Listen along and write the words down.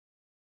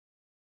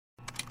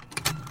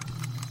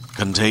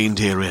Contained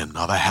herein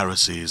are the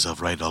heresies of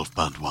Radolf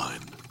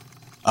Burntwine,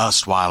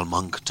 erstwhile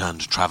monk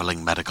turned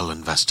traveling medical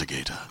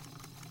investigator.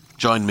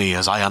 Join me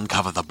as I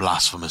uncover the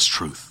blasphemous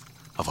truth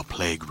of a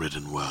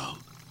plague-ridden world,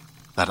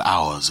 that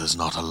ours is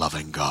not a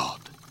loving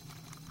God,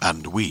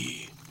 and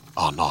we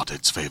are not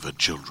its favored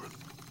children.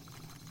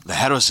 The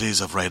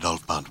heresies of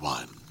Radolf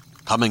Burntwine,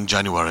 coming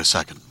January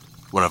 2nd,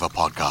 wherever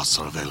podcasts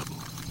are available.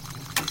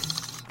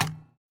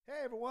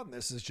 Hey everyone,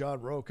 this is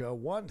John Roca,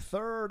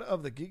 1/3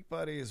 of the Geek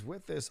Buddies,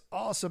 with this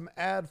awesome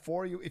ad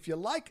for you. If you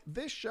like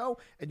this show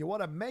and you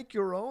want to make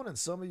your own, and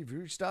some of you have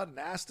reached out and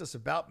asked us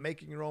about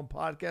making your own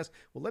podcast,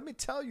 well, let me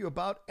tell you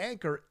about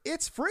Anchor.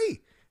 It's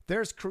free.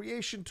 There's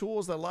creation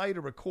tools that allow you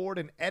to record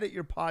and edit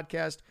your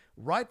podcast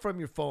right from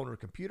your phone or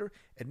computer.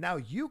 And now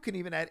you can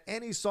even add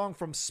any song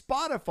from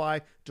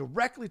Spotify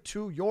directly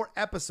to your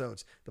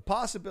episodes. The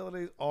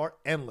possibilities are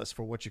endless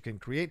for what you can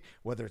create,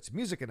 whether it's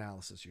music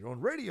analysis, your own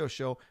radio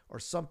show, or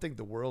something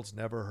the world's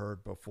never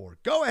heard before.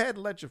 Go ahead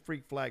and let your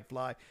freak flag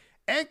fly.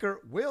 Anchor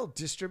will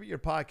distribute your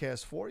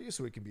podcast for you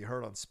so it can be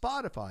heard on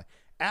Spotify,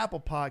 Apple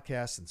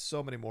Podcasts, and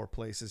so many more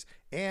places.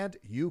 And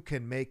you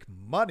can make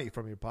money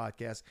from your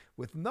podcast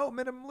with no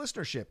minimum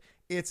listenership.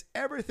 It's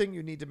everything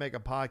you need to make a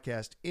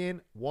podcast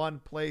in one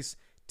place.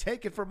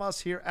 Take it from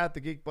us here at the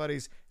Geek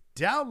Buddies.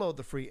 Download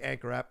the free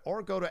Anchor app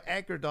or go to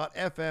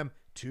anchor.fm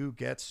to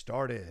get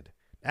started.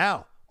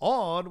 Now,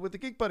 on with the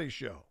Geek Buddies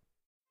show.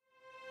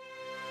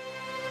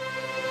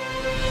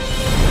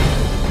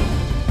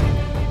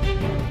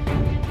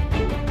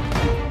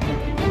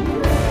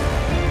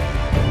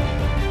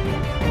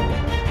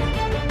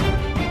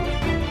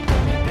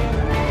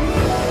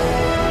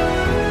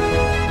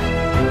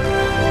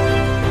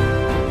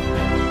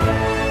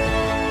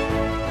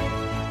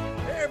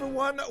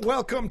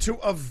 Welcome to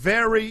a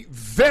very,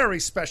 very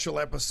special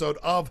episode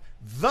of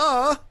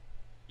The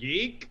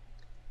Geek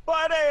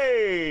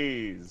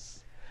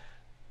Buddies.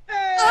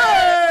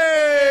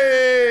 Hey!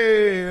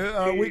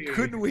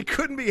 We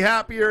couldn't be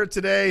happier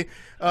today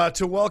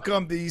to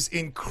welcome these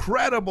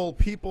incredible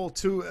people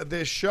to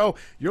this show.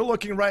 You're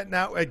looking right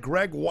now at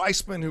Greg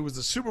Weisman, who is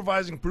the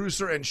supervising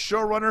producer and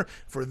showrunner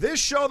for this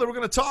show that we're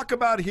going to talk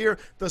about here,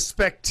 the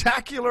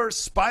spectacular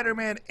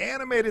Spider-Man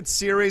animated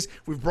series.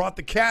 We've brought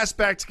the cast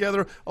back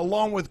together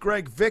along with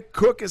Greg. Vic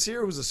Cook is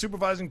here, who's the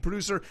supervising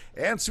producer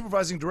and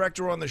supervising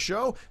director on the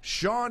show.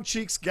 Sean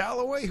Cheeks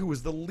Galloway, who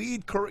is the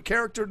lead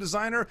character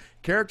designer,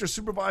 character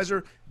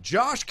supervisor.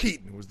 Josh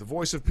Keaton, who was the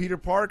voice of Peter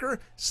Parker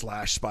 /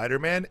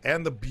 Spider-Man,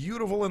 and the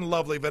beautiful and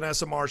lovely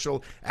Vanessa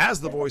Marshall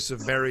as the voice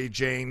of Mary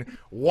Jane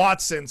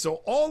Watson.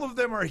 So all of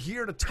them are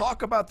here to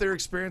talk about their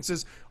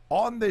experiences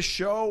on this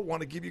show.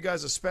 Want to give you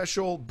guys a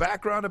special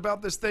background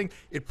about this thing.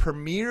 It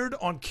premiered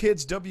on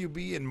Kids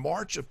WB in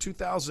March of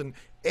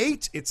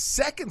 2008. Its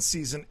second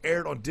season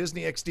aired on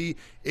Disney XD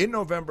in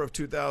November of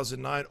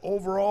 2009.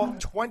 Overall,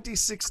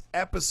 26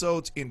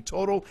 episodes in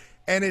total,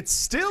 and it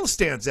still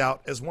stands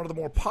out as one of the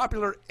more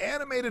popular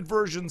animated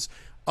versions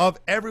of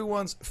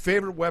everyone's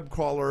favorite web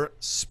crawler,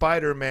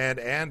 Spider-Man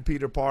and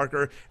Peter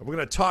Parker. And we're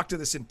going to talk to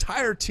this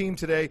entire team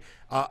today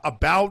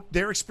about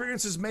their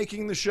experiences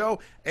making the show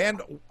and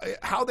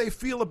how they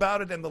feel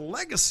about it and the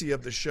legacy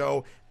of the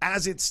show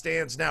as it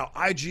stands now.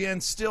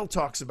 IGN still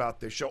talks about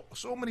this show.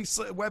 So many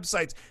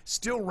websites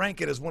still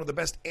rank it as one of the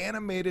best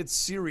animated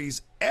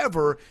series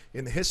ever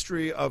in the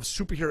history of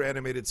superhero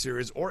animated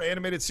series or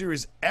animated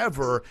series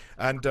ever.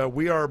 And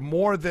we are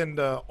more than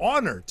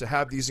honored to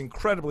have these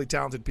incredibly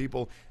talented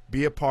people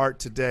be a part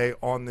today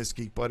on this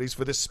Geek Buddies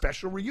for this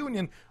special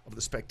reunion of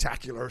the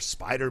spectacular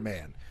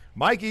Spider-Man.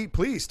 Mikey,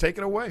 please take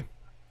it away.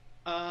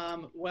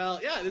 Well,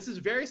 yeah, this is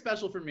very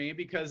special for me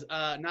because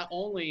not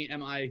only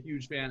am I a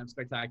huge fan of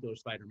Spectacular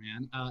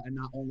Spider-Man, and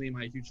not only am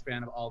I a huge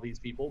fan of all these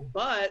people,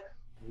 but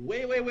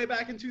way, way, way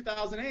back in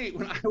 2008,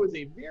 when I was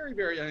a very,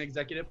 very young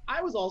executive,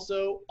 I was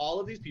also all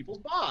of these people's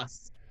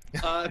boss.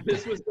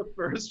 This was the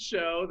first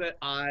show that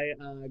I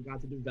got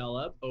to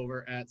develop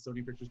over at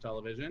Sony Pictures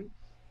Television.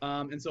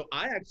 And so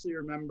I actually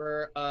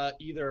remember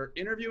either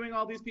interviewing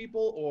all these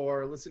people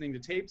or listening to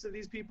tapes of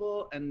these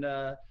people, and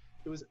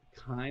it was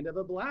kind of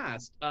a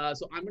blast.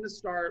 So I'm going to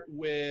start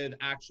with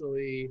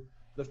actually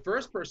the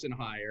first person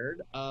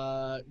hired,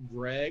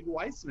 Greg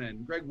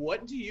Weisman. Greg,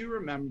 what do you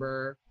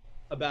remember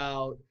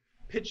about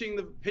pitching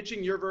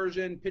your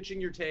version, pitching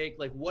your take?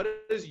 Like, what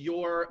is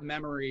your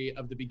memory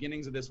of the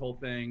beginnings of this whole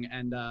thing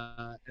and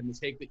the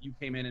take that you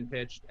came in and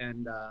pitched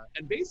and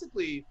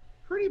basically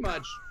pretty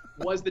much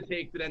was the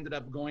take that ended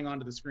up going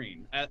onto the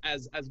screen?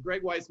 As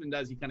Greg Weisman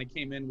does, he kind of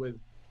came in with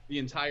the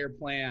entire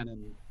plan,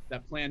 and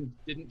that plan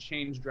didn't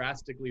change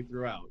drastically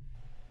throughout.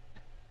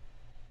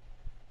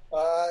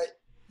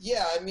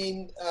 Yeah, I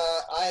mean,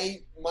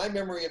 my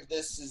memory of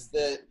this is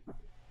that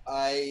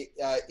I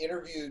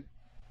interviewed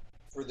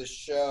for the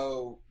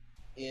show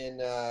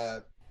in,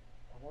 I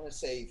want to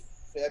say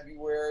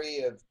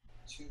February of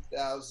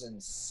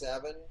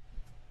 2007.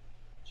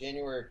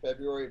 January,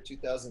 February of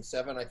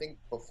 2007. I think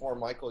before,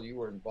 Michael, you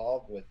were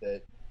involved with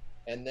it.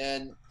 And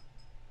then,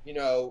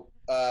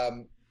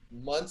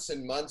 months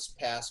and months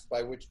passed,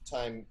 by which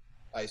time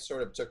I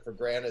sort of took for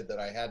granted that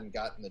I hadn't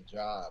gotten the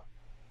job.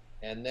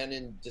 And then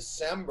in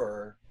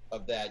December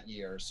of that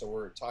year, so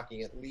we're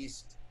talking at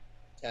least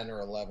 10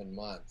 or 11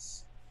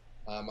 months,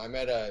 I'm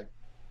at a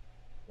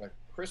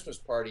Christmas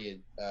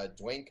party at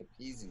Dwayne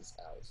Capizzi's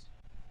house.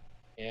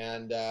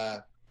 And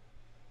a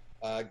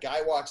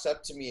guy walks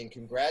up to me and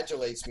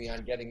congratulates me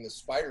on getting the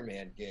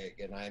Spider-Man gig.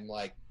 And I'm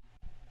like,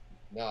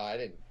 no, I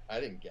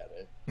didn't get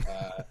it.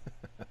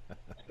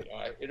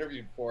 I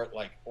interviewed for it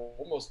like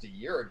almost a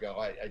year ago.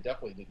 I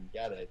definitely didn't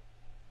get it.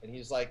 And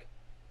he's like,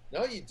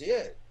 no, you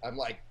did. I'm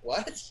like,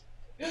 what?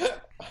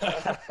 And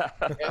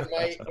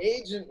my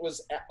agent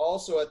was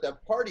also at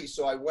that party.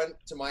 So I went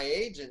to my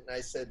agent and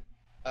I said,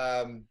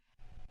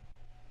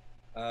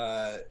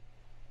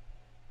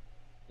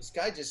 this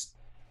guy just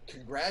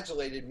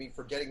congratulated me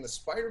for getting the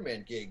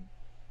Spider-Man gig.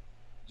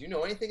 Do you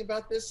know anything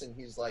about this? And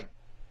he's like,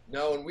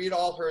 no. And we'd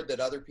all heard that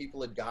other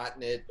people had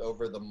gotten it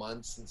over the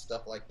months and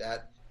stuff like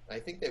that. And I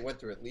think they went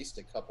through at least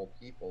a couple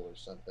people or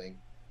something.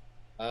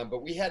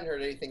 But we hadn't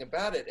heard anything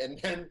about it. And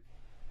then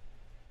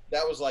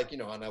that was like,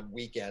 on a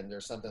weekend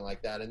or something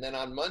like that. And then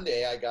on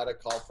Monday, I got a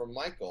call from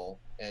Michael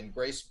and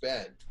Grace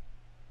Ben.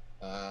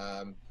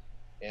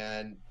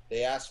 And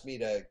they asked me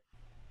to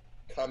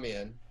come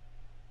in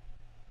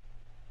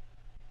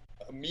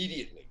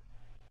immediately.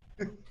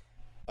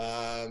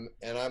 And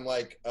I'm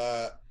like,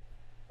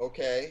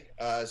 okay.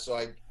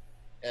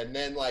 And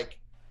then like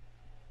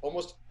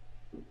almost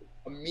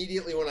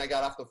immediately when I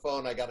got off the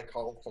phone, I got a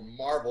call from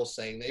Marvel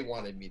saying they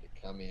wanted me to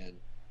come in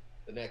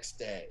the next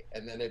day.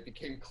 And then it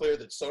became clear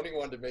that Sony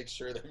wanted to make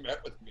sure they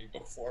met with me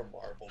before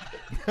Marvel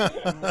did.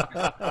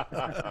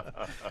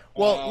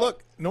 Well,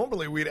 look,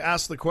 normally we'd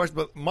ask the question,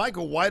 but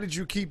Michael, why did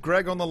you keep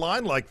Greg on the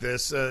line like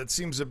this? It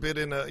seems a bit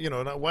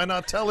why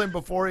not tell him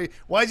before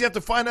why did you have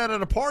to find out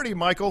at a party,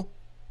 Michael?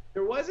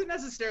 There wasn't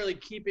necessarily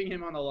keeping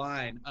him on the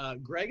line.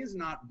 Greg is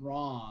not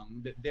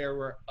wrong that there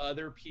were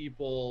other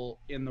people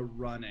in the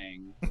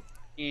running.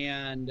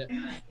 And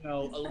a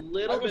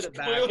little bit of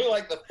clearly back...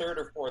 like the third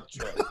or fourth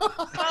choice.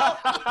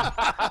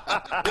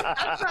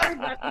 That's not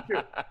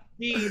exactly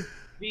true.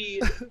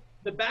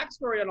 The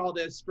backstory on all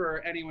this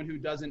for anyone who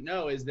doesn't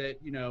know is that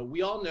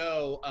we all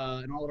know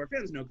and all of our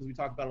fans know because we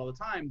talk about it all the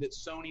time that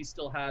Sony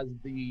still has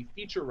the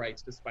feature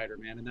rights to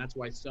Spider-Man, and that's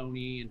why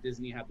Sony and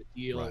Disney have the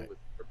deal with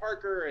Peter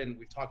Parker, and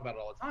we talk about it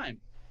all the time.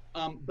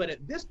 But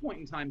at this point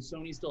in time,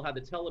 Sony still had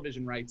the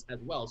television rights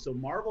as well, so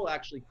Marvel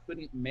actually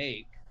couldn't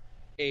make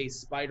a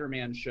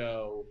Spider-Man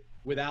show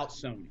without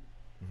Sony.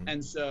 Mm-hmm.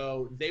 And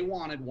so they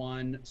wanted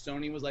one.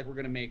 Sony was like, we're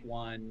going to make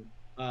one.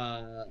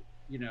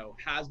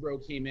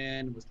 Hasbro came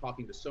in, was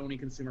talking to Sony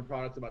Consumer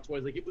Products about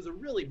toys. Like, it was a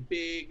really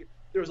big,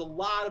 there was a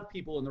lot of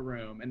people in the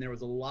room, and there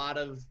was a lot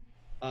of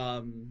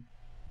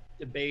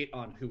debate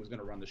on who was going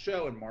to run the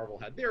show, and Marvel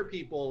had their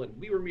people, and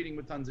we were meeting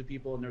with tons of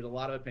people, and there's a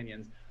lot of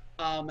opinions.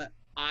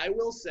 I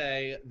will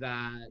say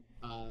that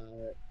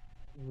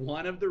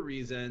one of the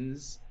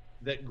reasons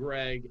that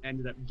Greg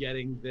ended up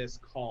getting this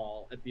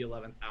call at the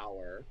 11th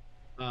hour,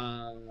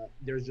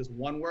 there's just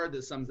one word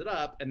that sums it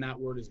up, and that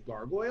word is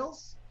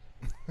gargoyles.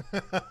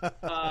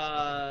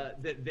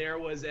 That there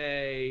was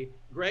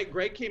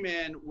Greg came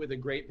in with a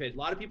great pitch. A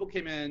lot of people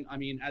came in. I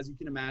mean, as you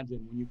can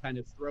imagine, when you kind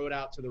of throw it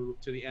out to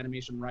the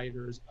animation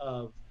writers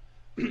of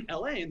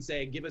LA and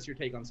say, give us your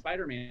take on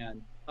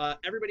Spider-Man,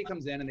 everybody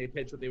comes in and they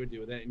pitch what they would do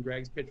with it, and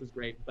Greg's pitch was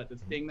great. But the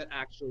thing that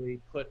actually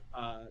put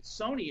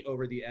Sony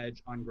over the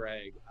edge on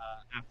Greg,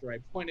 after I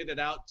pointed it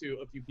out to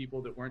a few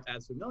people that weren't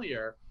as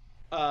familiar,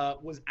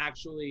 was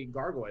actually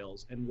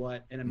Gargoyles, and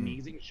what an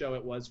amazing show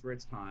it was for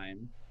its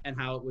time, and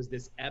how it was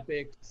this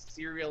epic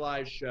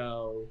serialized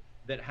show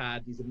that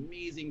had these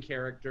amazing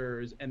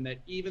characters, and that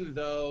even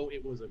though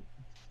it was a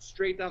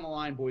straight down the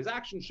line boys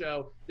action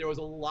show, there was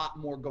a lot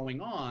more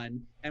going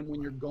on. And when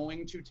you're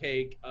going to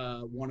take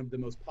one of the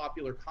most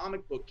popular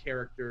comic book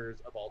characters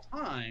of all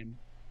time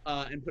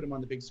and put him on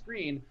the big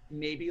screen,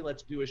 maybe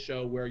let's do a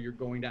show where you're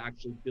going to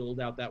actually build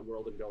out that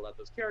world and build out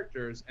those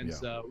characters. And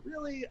so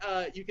really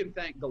you can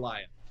thank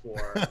Goliath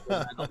for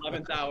that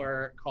 11th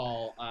hour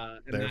call.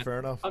 Fair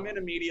enough. Come in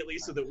immediately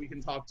so that we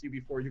can talk to you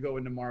before you go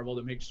into Marvel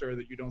to make sure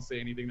that you don't say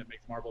anything that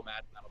makes Marvel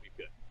mad, and that'll be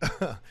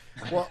good.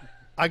 Well,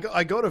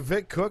 I go to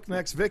Vic Cook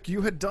next. Vic,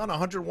 you had done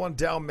 101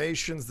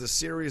 Dalmatians, the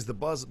series, the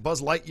Buzz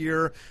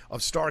Lightyear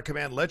of Star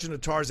Command, Legend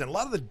of Tarzan, a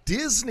lot of the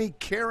Disney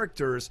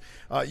characters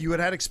you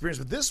had experience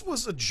with. This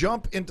was a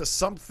jump into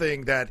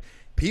something that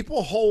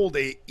people hold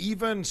a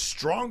even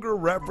stronger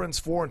reverence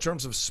for in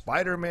terms of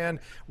Spider-Man.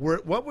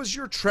 What was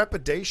your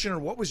trepidation, or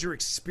what was your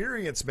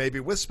experience maybe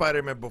with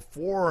Spider-Man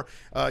before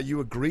you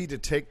agreed to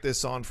take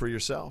this on for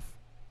yourself?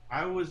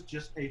 I was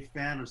just a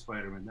fan of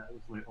Spider-Man. That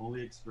was my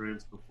only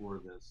experience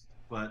before this.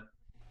 But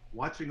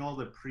watching all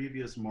the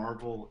previous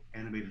Marvel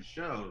animated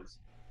shows,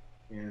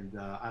 and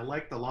I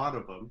liked a lot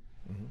of them,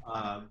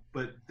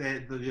 but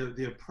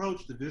the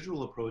approach, the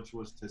visual approach,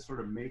 was to sort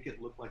of make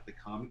it look like the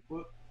comic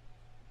book,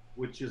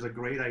 which is a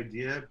great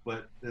idea,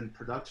 but then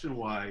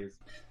production-wise,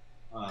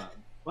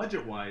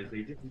 budget-wise,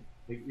 it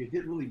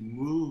didn't really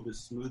move as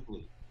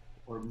smoothly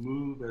or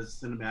move as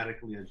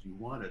cinematically as you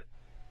wanted.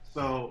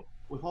 So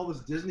with all this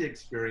Disney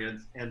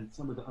experience and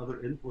some of the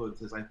other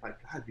influences, I thought,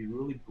 God, it'd be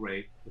really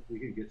great if we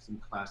could get some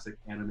classic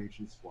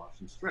animation squash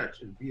and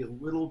stretch and be a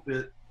little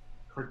bit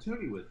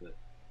cartoony with it.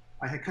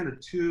 I had kind of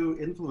two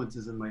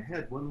influences in my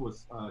head. One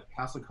was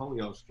Casa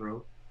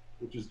Cagliostro,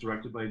 which is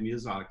directed by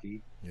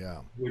Miyazaki. Yeah.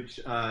 Which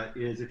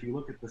is, if you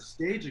look at the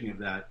staging of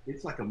that,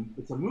 it's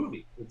a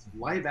movie. It's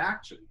live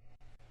action.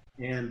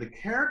 And the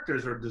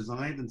characters are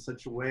designed in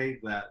such a way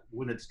that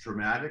when it's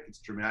dramatic,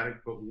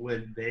 but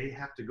when they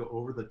have to go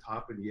over the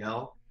top and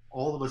yell,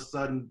 all of a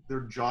sudden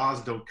their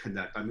jaws don't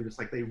connect. I mean, it's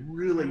like they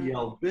really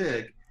yell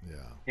big. Yeah.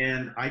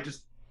 And I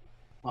just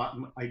thought,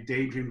 I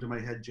daydreamed in my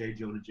head J.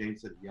 Jonah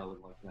Jameson yelling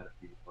like that at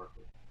Peter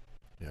Parker.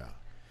 Yeah.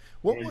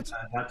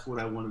 That's what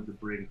I wanted to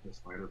bring to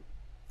Spider-Man.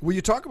 Well,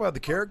 you talk about the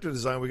character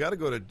design. We got to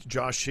go to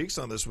Josh Cheeks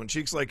on this one.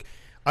 Cheeks, like,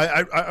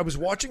 I was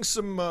watching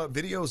some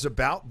videos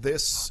about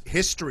this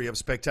history of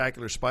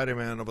Spectacular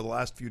Spider-Man over the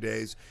last few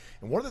days,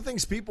 and one of the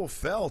things people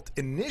felt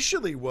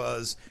initially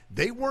was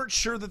they weren't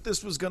sure that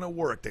this was going to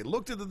work. They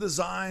looked at the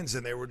designs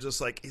and they were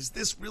just like, "Is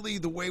this really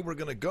the way we're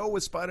going to go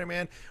with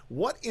Spider-Man?"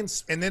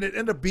 And then it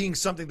ended up being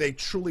something they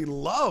truly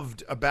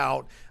loved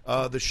about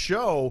the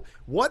show.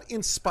 What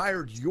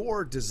inspired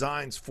your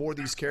designs for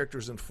these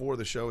characters and for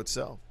the show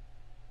itself?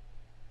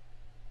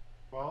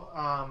 Well,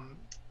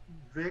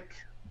 Vic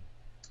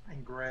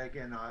and Greg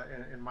and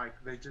Mike,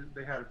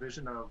 they had a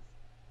vision of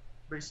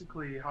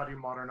basically how do you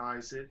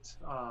modernize it,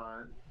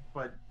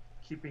 but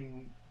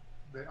keeping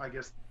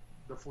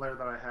the flair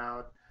that I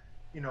had,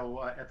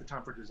 at the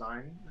time for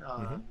design.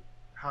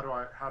 How do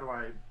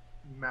I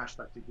mash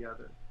that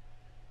together?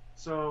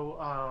 So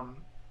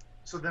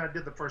then I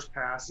did the first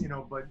pass,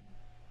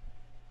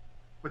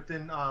 but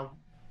then I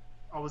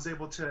was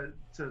able to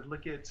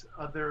look at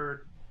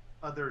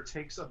other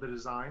takes of the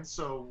design.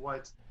 So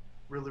what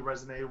really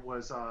resonated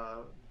was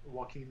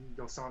Joaquin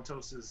Dos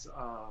Santos's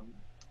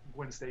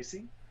Gwen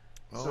Stacy.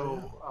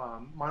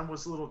 Mine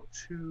was a little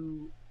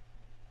too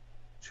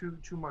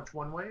much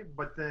one way,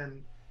 but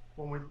then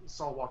when we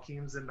saw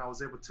Joaquin's, and I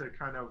was able to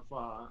kind of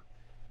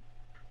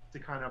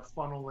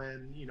funnel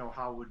in,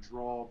 how I would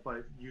draw,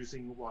 but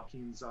using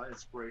Joaquin's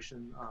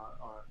inspiration,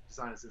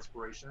 design as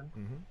inspiration.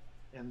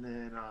 And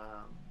then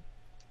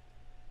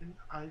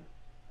I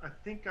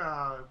think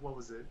what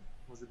was it?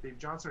 Was it Dave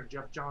Johnson or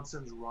Jeff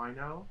Johnson's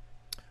Rhino?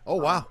 Oh,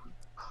 wow.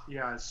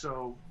 Yeah,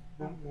 so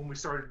when we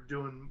started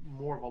doing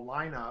more of a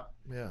lineup,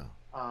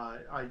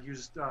 I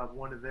used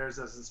one of theirs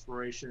as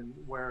inspiration,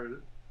 where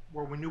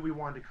we knew we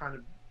wanted to kind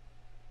of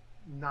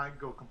not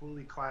go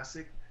completely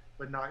classic,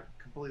 but not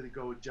completely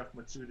go with Jeff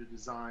Matsuda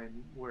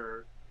design,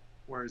 where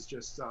it's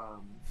just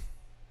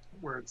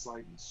where it's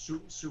like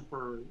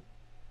super,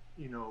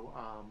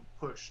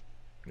 pushed.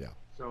 Yeah.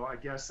 So I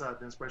guess the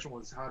inspiration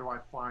was, how do I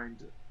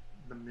find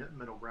the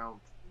middle ground,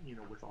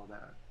 with all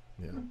that.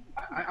 Yeah.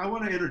 I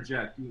want to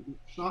interject.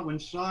 When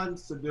Sean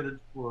submitted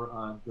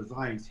for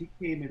designs, he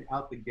came in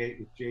out the gate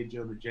with J.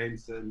 Jonah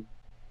Jameson,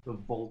 the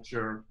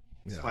Vulture,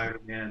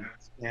 Spider-Man,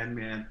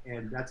 Sandman,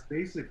 and that's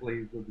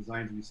basically the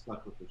designs we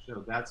stuck with the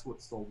show. That's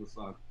what sold us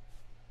on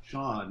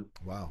Sean.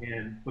 Wow.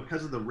 And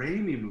because of the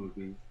Raimi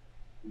movies,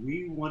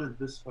 we wanted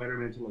this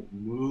Spider-Man to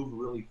move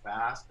really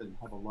fast and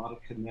have a lot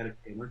of kinetic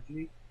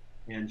energy.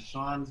 And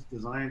Sean's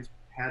designs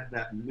had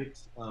that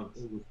mix of,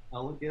 it was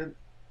elegant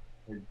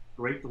and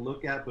great to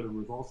look at, but it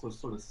was also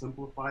sort of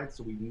simplified,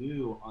 so we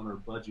knew on our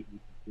budget we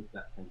could get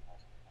that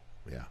fantastic.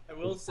 Yeah. I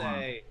will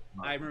say,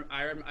 I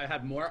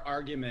had more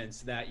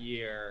arguments that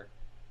year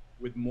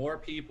with more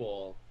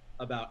people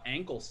about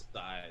ankle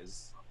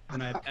size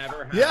than I've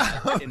ever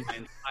had in my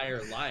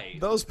entire life.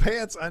 Those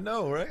pants, I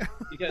know, right?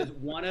 Because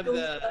one of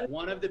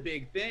the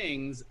big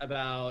things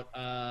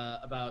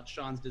about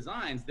Sean's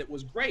designs that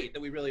was great, that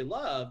we really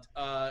loved,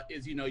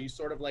 is you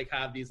sort of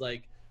have these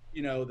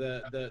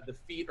the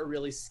feet are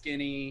really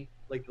skinny,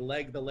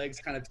 the legs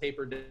kind of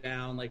taper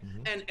down,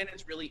 and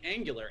it's really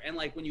angular. And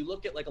when you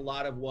look at a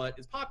lot of what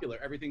is popular,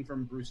 everything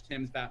from Bruce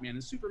Timm's Batman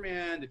and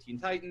Superman to Teen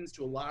Titans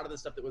to a lot of the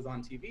stuff that was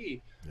on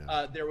TV,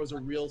 there was a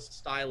real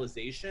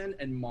stylization,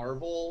 and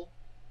Marvel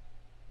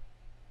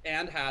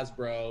and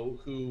Hasbro,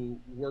 who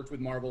worked with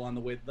Marvel on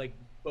the way,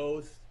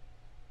 both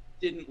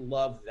didn't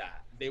love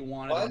that. They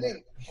wanted. Well,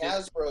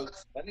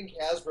 I think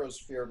Hasbro's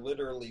fear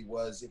literally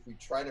was, if we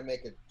try to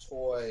make a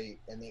toy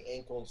and the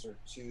ankles are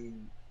too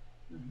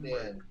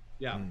thin,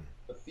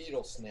 the feet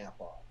will snap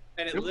off.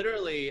 And it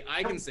literally,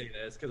 I can say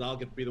this because I'll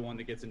be the one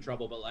that gets in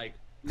trouble, but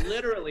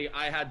literally,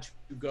 I had to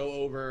go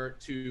over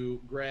to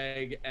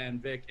Greg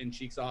and Vic in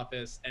Cheek's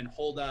office and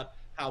hold up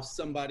how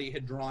somebody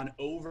had drawn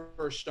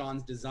over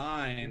Sean's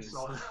designs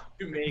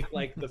to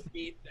make the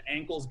feet, the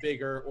ankles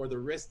bigger, or the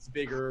wrists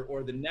bigger,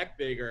 or the neck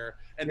bigger,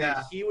 and then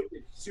he would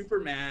get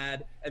super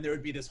mad, and there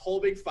would be this whole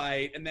big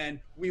fight, and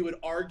then we would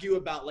argue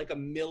about a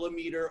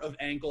millimeter of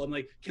ankle. I'm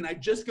like, can I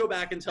just go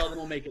back and tell them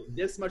we'll make it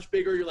this much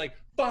bigger? You're like,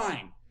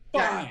 fine.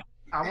 I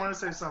want to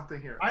say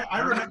something here.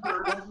 I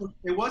remember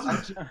it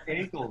wasn't just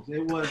ankles.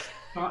 It was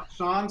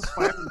Sean's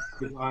Spider-Man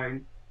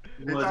design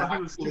was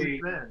actually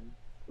too thin.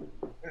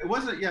 It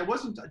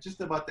wasn't just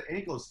about the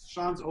ankles.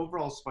 Sean's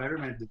overall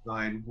Spider-Man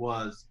design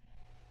was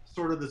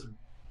sort of this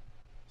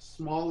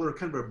smaller,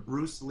 kind of a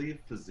Bruce Lee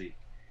physique.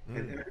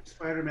 And every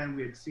Spider-Man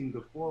we had seen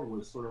before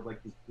was sort of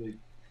like this big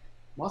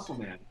muscle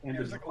man. And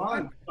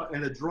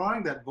the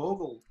drawing that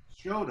Vogel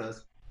showed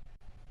us,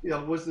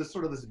 was this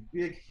sort of this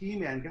big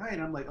He-Man guy.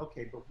 And I'm like,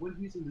 okay, but when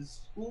he's in his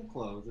school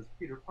clothes as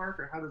Peter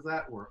Parker, how does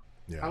that work?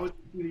 Yeah. How is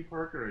he Peter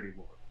Parker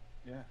anymore?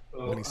 Yeah.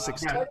 So, When he's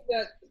 16. Part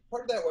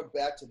of that went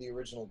back to the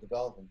original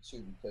development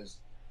too, because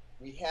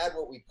we had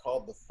what we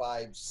called the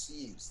 5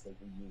 C's that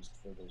we used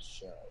for this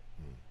show.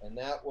 And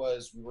that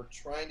was, we were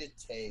trying to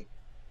take,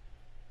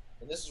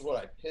 and this is what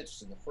I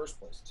pitched in the first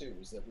place too,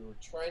 is that we were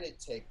trying to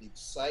take the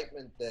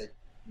excitement that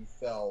you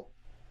felt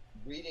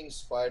reading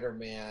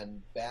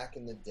Spider-Man back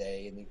in the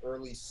day, in the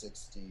early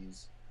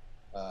 60s,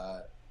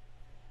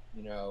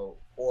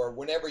 or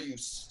whenever you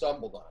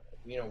stumbled on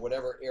it,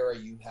 whatever era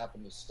you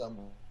happened to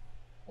stumble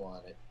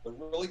on it, but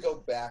really go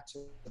back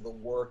to the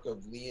work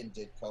of Lee and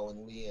Ditko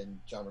and Lee and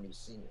John Romita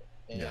Sr.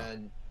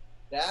 And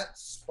that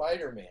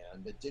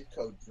Spider-Man that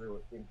Ditko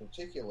drew in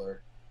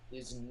particular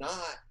is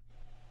not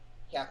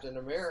Captain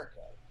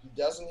America. He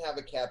doesn't have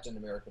a Captain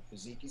America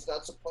physique. He's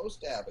not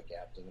supposed to have a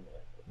Captain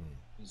America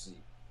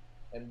physique.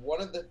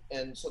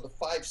 And so the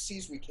 5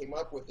 C's we came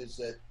up with is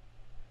that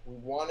we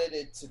wanted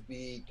it to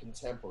be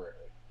contemporary.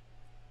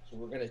 So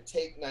we're going to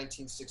take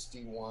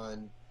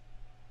 1961,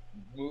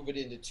 move it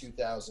into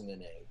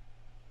 2008.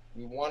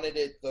 We wanted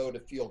it, though, to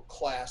feel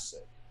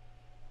classic.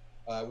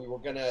 We were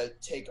going to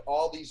take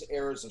all these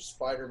eras of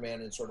Spider-Man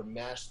and sort of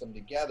mash them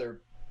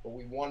together, but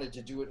we wanted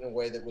to do it in a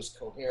way that was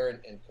coherent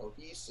and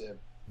cohesive.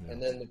 Yeah.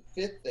 And then the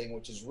fifth thing,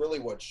 which is really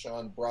what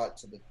Sean brought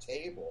to the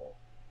table,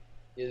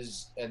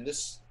 is, and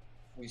this,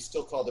 we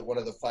still called it one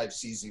of the 5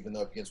 C's, even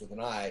though it begins with an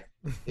I.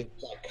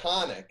 It's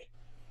iconic,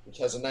 which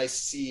has a nice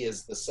C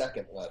as the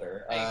second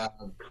letter.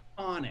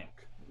 Iconic.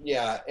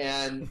 Yeah,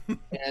 and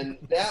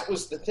that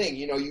was the thing.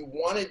 You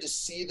wanted to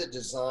see the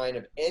design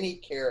of any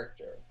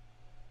character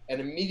and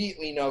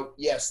immediately know,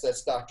 yes,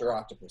 that's Dr.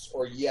 Octopus,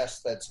 or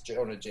yes, that's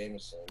Jonah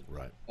Jameson.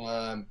 Right.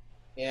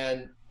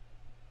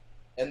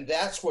 And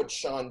that's what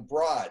Sean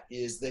brought,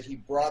 is that he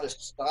brought a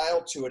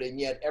style to it, and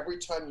yet every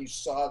time you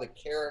saw the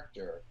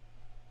character,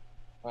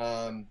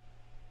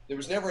 there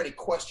was never any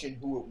question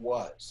who it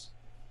was.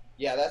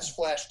 Yeah, that's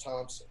Flash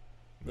Thompson.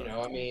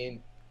 Right.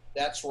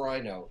 That's where I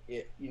know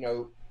it.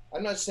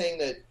 I'm not saying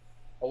that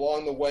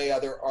along the way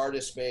other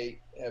artists may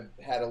have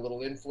had a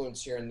little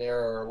influence here and there,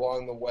 or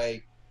along the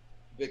way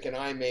Vic and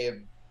I may have,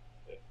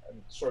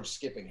 I'm sort of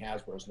skipping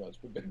Hasbro's notes,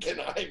 but Vic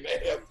and I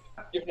may have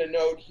given a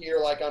note here,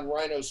 like on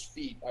Rhino's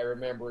feet. I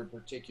remember in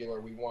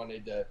particular we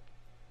wanted to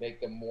make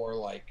them more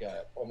like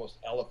almost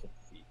elephant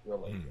feet,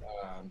 really.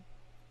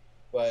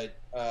 But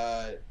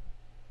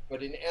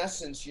in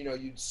essence,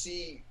 you'd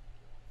see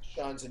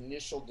Sean's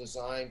initial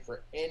design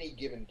for any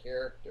given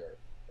character,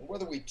 and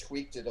whether we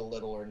tweaked it a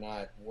little or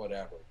not,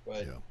 whatever.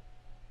 But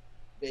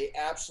they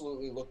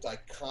absolutely looked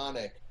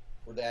iconic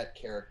for that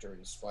character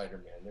in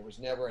Spider-Man. There was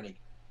never any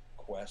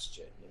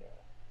question,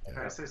 Can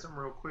I say something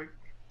real quick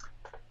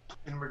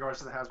in regards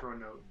to the Hasbro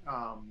note?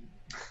 I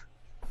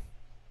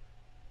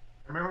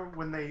remember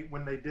when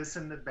they did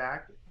send it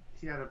back,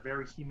 he had a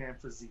very He-Man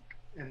physique,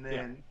 and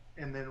then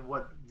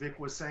what Vic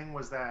was saying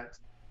was that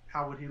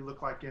how would he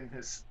look like in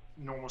his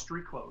normal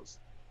street clothes?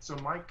 So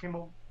Mike came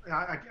up,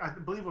 I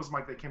believe it was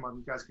Mike that came up,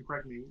 you guys can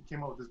correct me,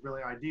 came up with this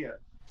brilliant idea.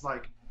 It's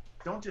like,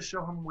 don't just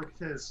show him with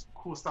his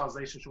cool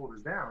stylization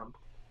shoulders down,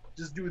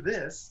 just do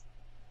this,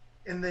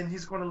 and then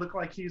he's going to look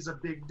like he's a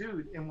big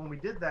dude. And when we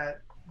did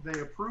that,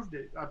 they approved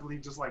it, I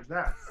believe, just like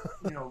that.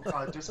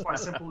 Just by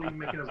simply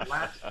making his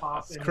latch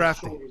pop and his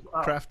shoulders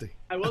up. Crafty.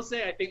 I will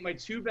say, I think my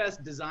 2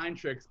 best design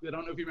tricks, I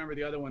don't know if you remember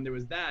the other one, there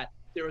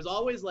was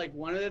always, like,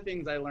 one of the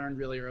things I learned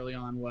really early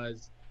on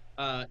was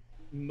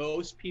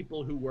most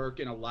people who work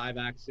in a live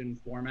action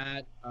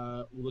format,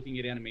 looking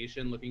at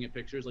animation, looking at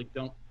pictures, like,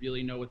 don't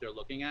really know what they're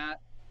looking at.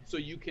 So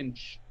you can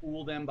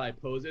fool them by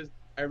poses.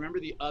 I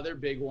remember the other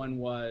big one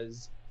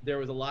was there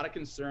was a lot of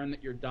concern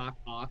that your Doc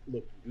Ock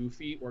looked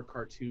goofy or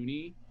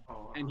cartoony,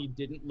 and he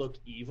didn't look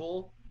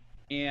evil.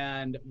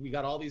 And we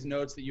got all these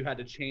notes that you had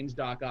to change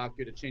Doc Ock,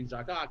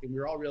 and we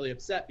were all really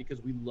upset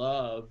because we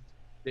loved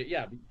that.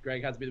 Yeah,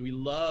 Greg has been. We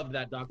loved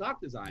that Doc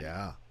Ock design.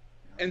 Yeah.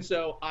 And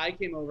so I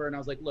came over and I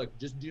was like, look,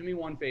 just do me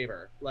one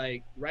favor.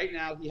 Like, right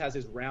now he has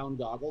his round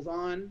goggles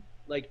on.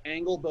 Like,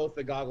 angle both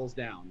the goggles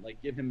down.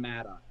 Like, give him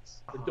mad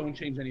eyes. But don't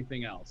change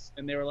anything else.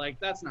 And they were like,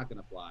 that's not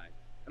gonna fly.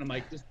 And I'm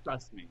like, just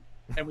trust me.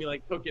 And we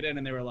like took it in,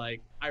 and they were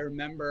like, I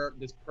remember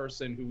this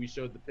person who we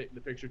showed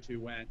the picture to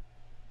went,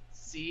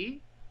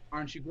 see,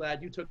 aren't you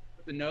glad you took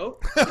the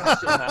note?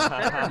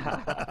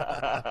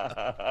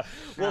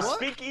 Well,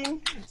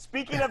 speaking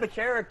of the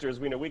characters,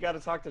 we got to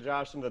talk to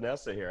Josh and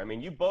Vanessa here. I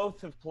mean, you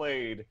both have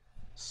played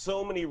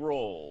so many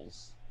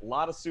roles, a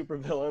lot of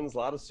supervillains, a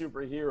lot of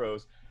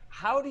superheroes.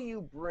 How do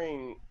you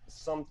bring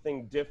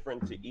something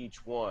different to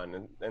each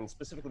one? And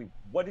specifically,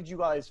 what did you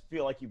guys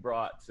feel like you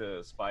brought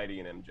to Spidey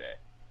and MJ?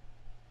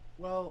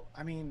 Well,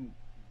 I mean,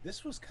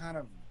 this was kind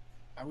of,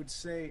 I would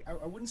say,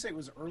 I wouldn't say it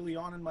was early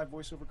on in my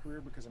voiceover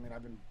career, because I mean,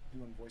 I've been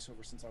doing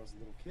voiceover since I was a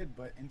little kid.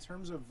 But in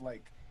terms of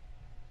like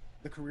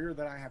the career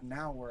that I have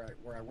now, where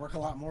I work a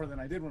lot more than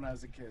I did when I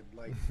was a kid,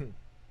 like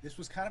this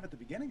was kind of at the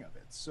beginning of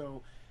it.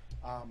 So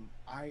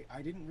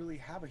I didn't really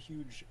have a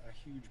huge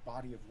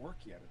body of work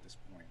yet at this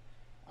point.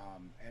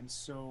 And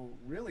so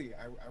really,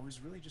 I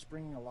was really just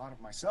bringing a lot of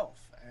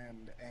myself,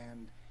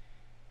 and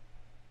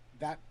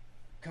that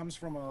comes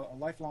from a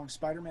lifelong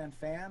Spider-Man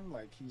fan.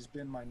 Like, he's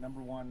been my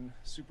 #1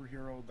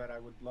 superhero that I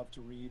would love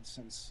to read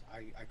since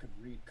I could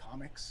read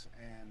comics,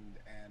 and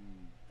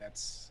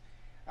that's,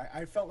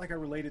 I felt like I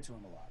related to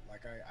him a lot.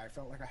 Like I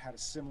felt like I had a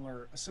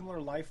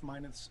similar life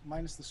minus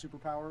the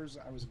superpowers.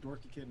 I was a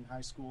dorky kid in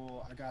high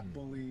school. I got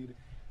bullied.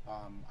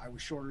 I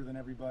was shorter than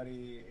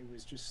everybody. It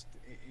was just,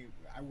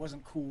 I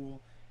wasn't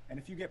cool. And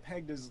if you get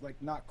pegged as like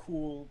not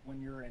cool when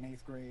you're in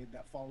 8th grade,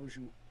 that follows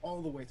you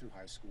all the way through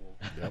high school.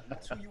 Yep.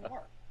 That's who you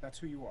are. That's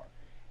who you are.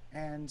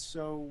 And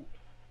so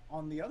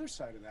on the other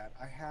side of that,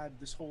 I had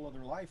this whole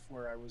other life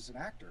where I was an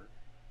actor,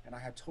 and I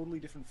had totally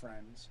different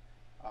friends.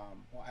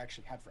 Well, I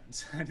actually had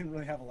friends. I didn't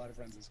really have a lot of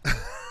friends at school.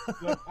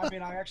 But I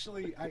mean, I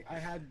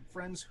had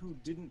friends who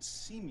didn't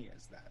see me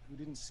as that, who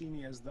didn't see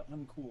me as the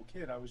uncool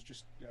kid. I was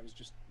just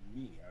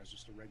me. I was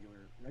just a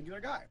regular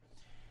guy.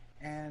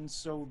 And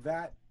so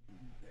that,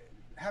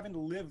 having to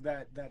live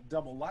that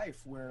double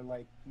life where,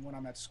 like, when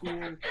I'm at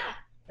school,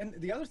 and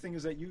the other thing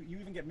is that you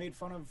even get made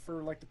fun of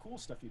for like the cool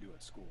stuff you do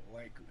at school.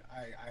 Like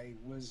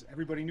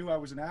everybody knew I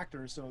was an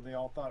actor, so they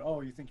all thought,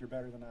 oh, you think you're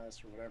better than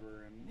us or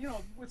whatever. And, you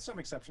know, with some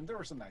exception, there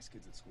were some nice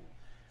kids at school,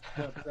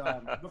 but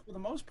for the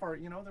most part,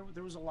 you know,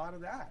 there was a lot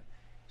of that.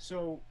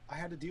 So I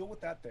had to deal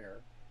with that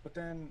there. But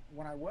then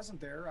when I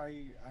wasn't there,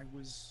 it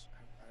was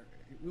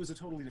a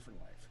totally different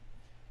life.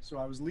 So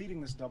I was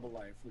leading this double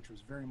life, which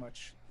was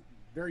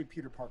very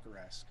Peter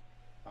Parker-esque,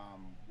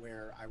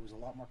 where I was a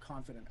lot more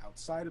confident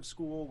outside of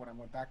school. When I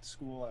went back to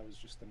school, I was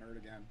just the nerd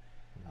again.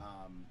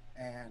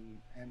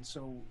 And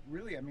so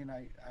really, I mean,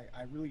 I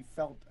really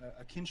felt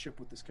a kinship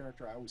with this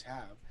character I always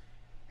have,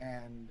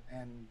 and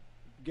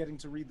getting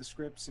to read the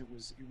scripts, it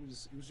was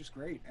just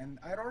great. And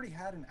I'd already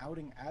had an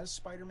outing as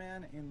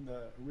Spider-Man in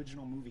the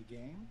original movie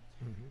game,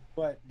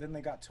 but then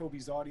they got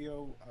Tobey's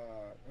audio,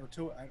 I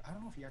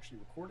don't know if he actually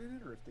recorded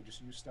it or if they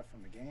just used stuff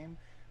from the game.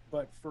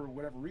 But for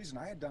whatever reason,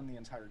 I had done the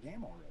entire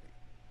game already.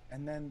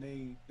 And then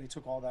they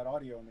took all that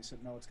audio and they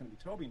said, no, it's going to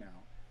be Tobey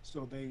now.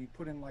 So they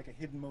put in like a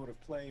hidden mode of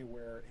play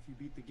where if you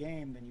beat the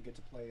game, then you get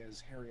to play as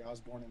Harry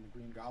Osborn in the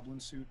Green Goblin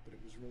suit. But it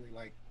was really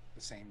like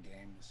the same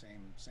game, the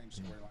same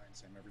storyline,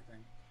 same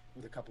everything,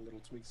 with a couple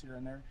little tweaks here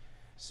and there.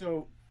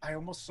 So I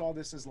almost saw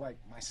this as like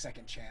my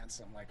second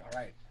chance. I'm like, all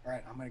right,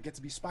 I'm going to get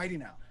to be Spidey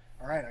now.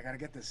 All right, I got to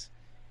get this.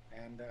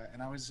 And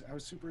I was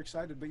super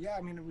excited. But yeah,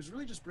 I mean, it was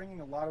really just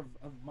bringing a lot of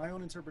my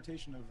own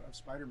interpretation of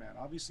Spider-Man.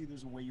 Obviously,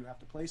 there's a way you have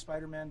to play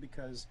Spider-Man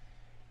because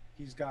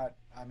he's got,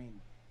 I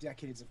mean,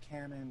 decades of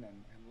canon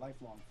and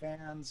lifelong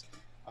fans.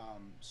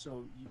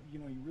 So, you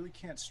know, you really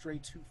can't stray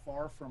too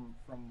far from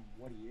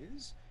what he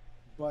is.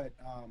 But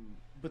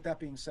that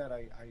being said,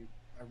 I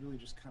really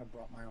just kind of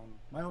brought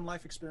my own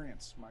life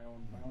experience, my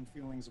own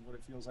feelings of what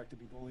it feels like to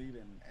be bullied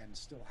and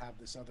still have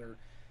this other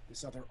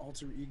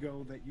alter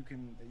ego that you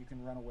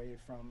can run away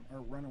from,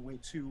 or run away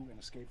to, and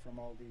escape from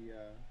all the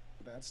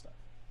bad stuff.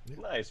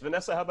 Nice.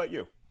 Vanessa, how about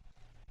you?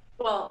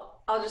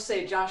 Well, I'll just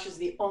say Josh is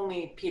the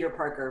only Peter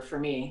Parker for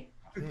me.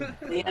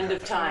 The end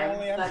of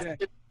time.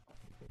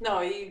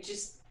 No, you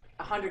just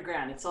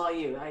 $100,000. It's all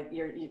you.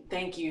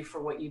 Thank you for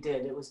what you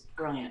did. It was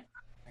brilliant.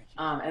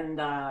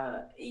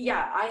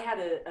 Yeah, I had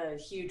a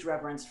huge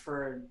reverence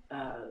for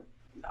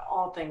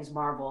all things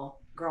Marvel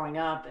growing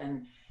up,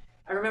 and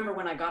I remember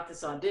when I got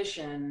this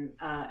audition,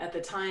 at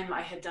the time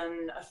I had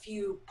done a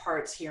few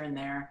parts here and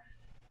there,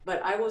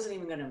 but I wasn't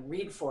even going to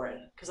read for it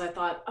because I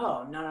thought,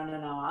 oh, no,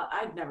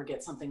 I'd never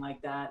get something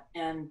like that.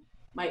 And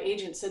my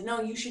agent said,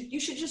 no, you should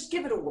just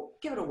give it a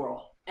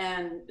whirl.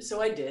 And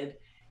so I did.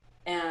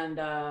 And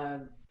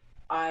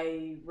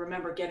I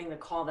remember getting the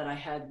call that I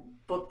had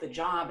booked the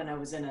job, and I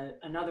was in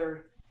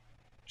another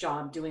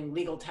job doing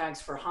legal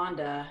tags for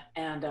Honda.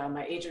 And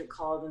my agent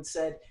called and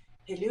said,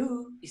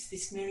 hello, is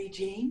this Mary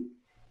Jane?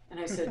 And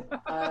I said,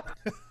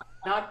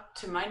 not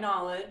to my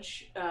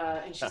knowledge.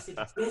 And she said,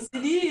 yes,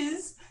 it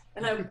is.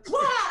 And I,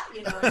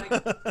 you know, and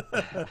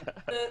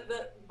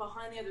the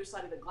behind the other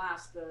side of the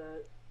glass,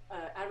 the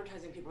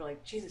advertising people were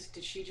like, Jesus,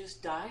 did she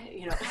just die?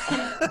 You know,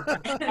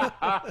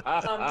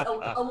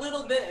 a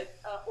little bit,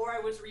 or I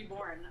was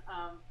reborn.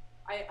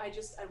 I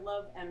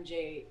love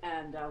MJ,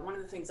 and one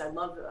of the things I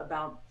love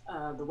about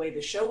the way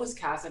the show was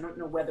cast, I don't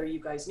know whether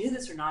you guys knew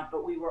this or not,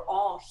 but we were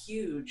all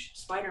huge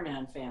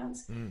Spider-Man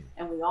fans,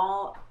 and we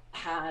all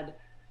had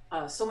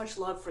so much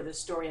love for this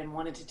story and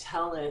wanted to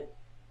tell it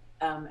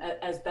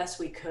as best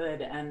we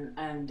could,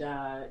 and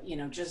you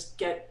know, just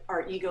get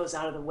our egos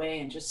out of the way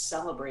and just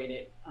celebrate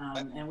it.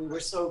 And we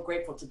were so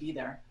grateful to be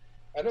there.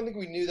 I don't think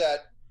we knew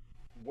that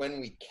when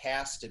we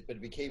cast it, but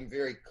it became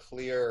very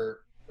clear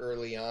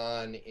early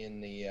on in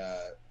the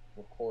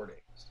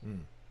recordings.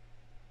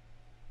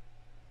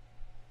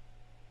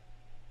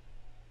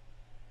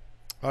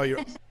 Oh, you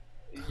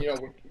know,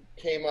 we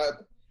came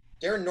up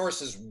Darren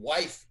Norris's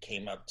wife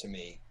came up to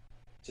me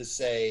to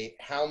say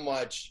how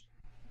much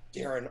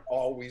Darren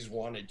always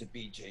wanted to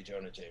be J.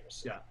 Jonah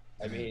Jameson. Yeah.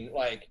 I mean,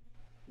 like,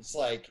 it's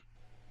like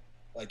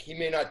he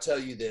may not tell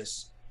you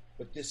this,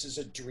 but this is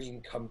a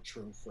dream come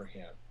true for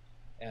him.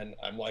 And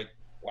I'm like,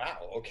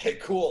 wow, okay,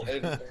 cool.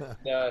 And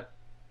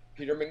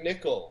Peter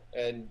McNichol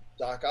and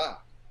Doc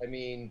Ock. I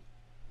mean,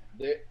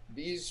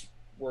 these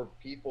were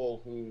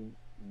people who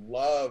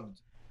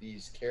loved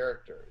these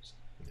characters.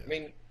 Yeah. I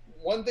mean,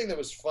 one thing that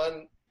was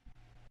fun,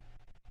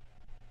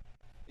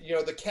 you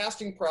know, the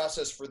casting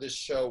process for this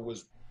show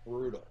was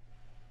brutal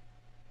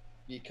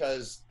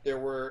because there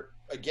were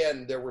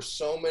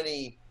so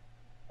many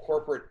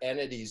corporate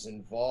entities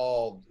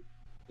involved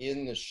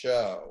in the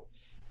show.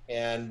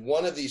 And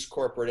one of these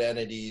corporate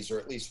entities, or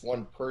at least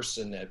one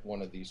person at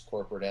one of these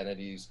corporate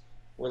entities,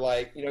 were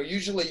like, you know,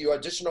 usually you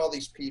audition all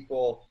these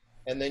people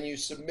and then you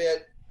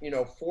submit, you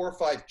know, 4 or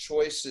 5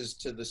 choices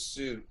to the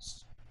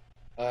suits.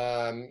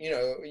 You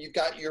know, you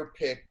got your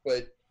pick,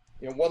 but,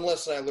 you know, one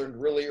lesson I learned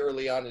really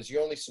early on is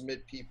you only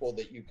submit people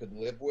that you could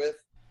live with.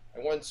 I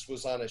once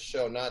was on a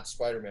show, not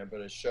Spider-Man, but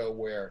a show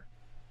where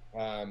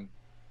the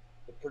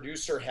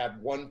producer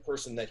had one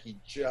person that he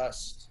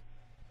just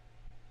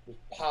was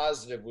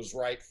positive was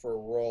right for a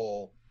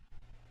role,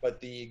 but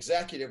the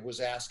executive was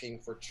asking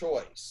for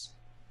choice.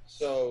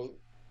 So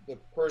the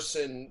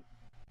person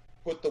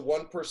put the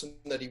one person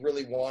that he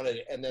really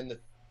wanted, and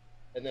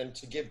then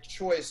to give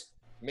choice,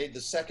 made the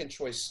second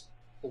choice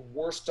the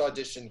worst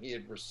audition he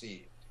had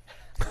received.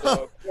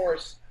 So of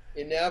course,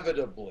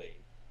 inevitably,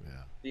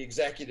 the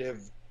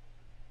executive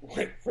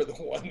went for the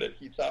one that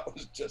he thought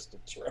was just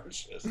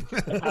atrocious.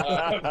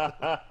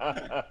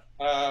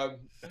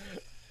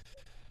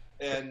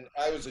 And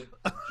I was a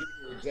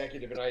junior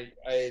executive, and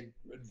I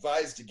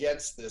advised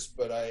against this,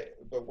 but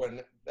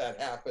when that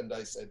happened,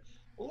 I said,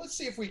 well, let's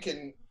see if we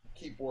can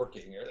keep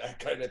working, or that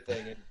kind of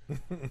thing.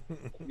 And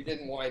we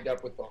didn't wind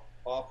up with the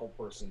awful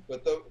person.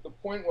 But the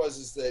point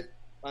is that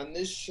on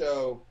this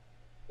show,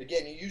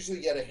 again, you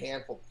usually get a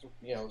handful,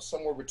 you know,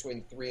 somewhere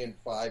between 3 and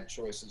 5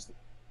 choices to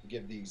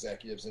give the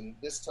executives. And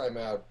this time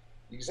out,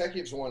 the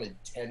executives wanted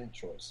 10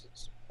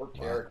 choices per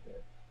character.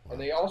 Wow. And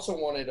they also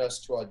wanted us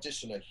to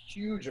audition a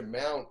huge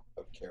amount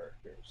of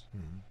characters.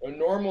 Mm-hmm. And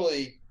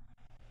normally,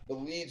 the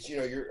leads, you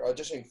know, you're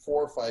auditioning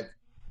 4 or 5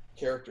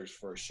 characters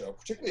for a show,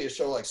 particularly a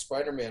show like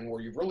Spider-Man,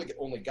 where you've really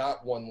only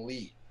got one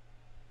lead.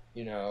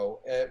 You know,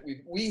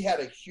 we had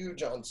a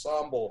huge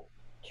ensemble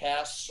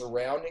cast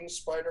surrounding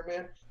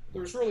Spider-Man.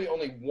 There was really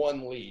only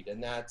one lead,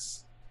 and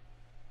that's,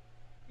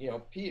 you know,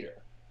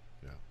 Peter.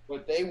 Yeah.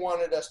 But they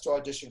wanted us to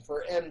audition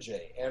for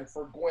MJ and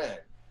for Gwen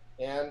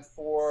and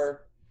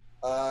for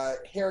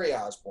Harry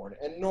Osborn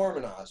and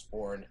Norman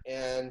Osborn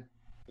and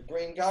the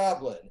Green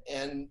Goblin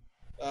and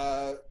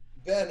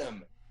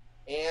Venom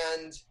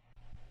and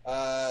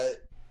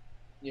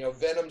you know,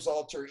 Venom's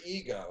alter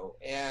ego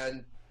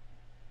and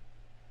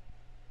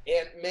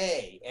Aunt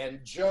May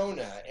and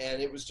Jonah,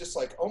 and it was just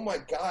like, oh my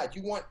God,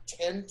 you want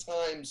 10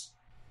 times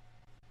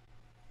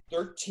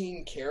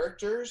 13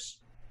 characters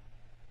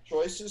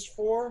choices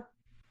for?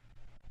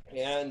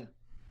 And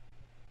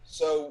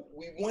so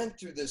we went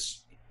through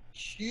this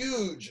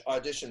huge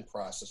audition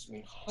process. I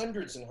mean,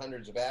 hundreds and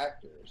hundreds of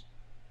actors,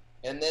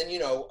 and then, you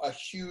know, a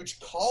huge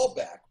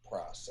callback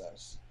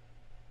process.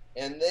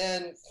 And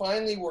then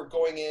finally we're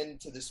going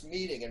into this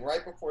meeting, and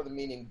right before the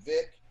meeting,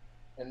 Vic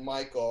and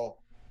Michael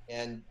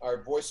and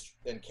our voice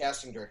and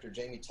casting director,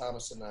 Jamie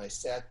Thomas, and I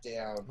sat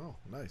down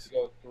to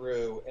go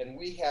through, and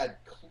we had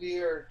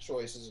clear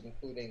choices,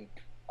 including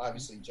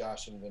obviously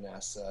Josh and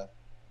Vanessa,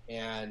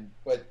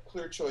 but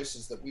clear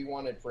choices that we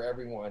wanted for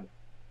everyone.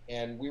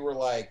 And we were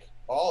like,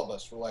 all of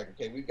us were like,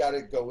 okay, we've got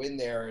to go in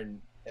there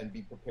and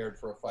be prepared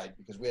for a fight,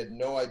 because we had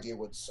no idea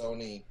what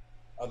Sony,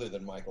 other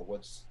than Michael,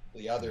 what's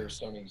the other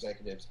Sony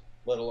executives,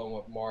 let alone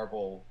what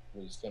Marvel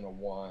was going to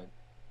want.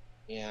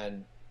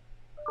 And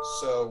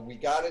so we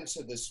got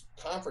into this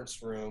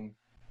conference room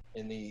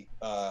in the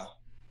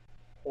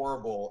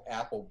horrible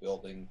Apple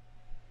building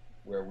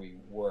where we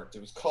worked.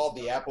 It was called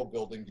the Apple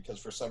building because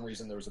for some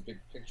reason there was a big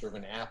picture of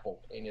an apple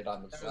painted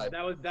on the side.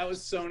 That was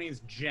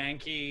Sony's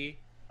janky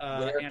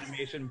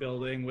animation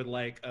building with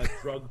like a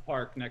drug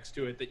park next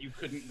to it that you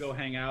couldn't go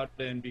hang out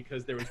in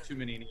because there was too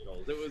many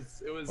needles.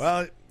 It was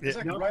well,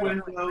 like no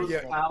windows,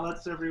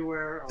 pallets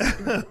everywhere.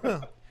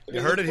 You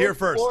heard it here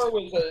first.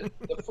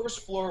 The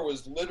first floor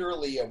was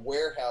literally a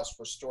warehouse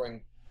for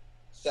storing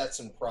sets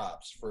and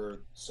props for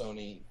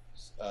Sony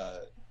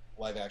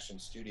live action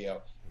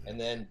studio, and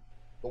then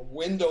the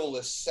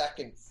windowless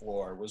second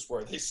floor was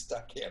where they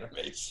stuck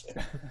animation.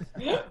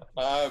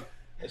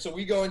 And so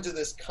we go into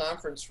this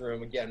conference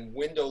room, again,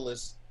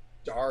 windowless,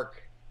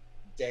 dark,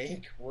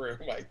 dank room.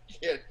 I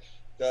can't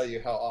tell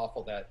you how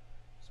awful that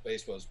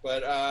space was.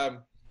 But,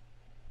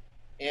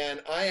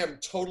 and I am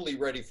totally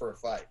ready for a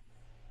fight,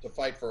 to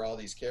fight for all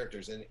these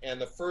characters.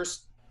 And the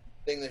first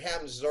thing that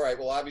happens is, all right,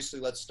 well, obviously,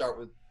 let's start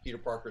with Peter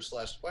Parker /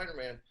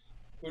 Spider-Man.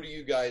 Who do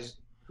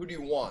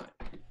you want?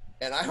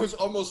 And I was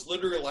almost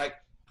literally like,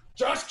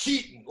 Josh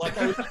Keaton. Like,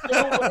 I was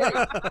so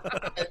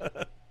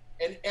ready.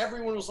 And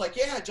everyone was like,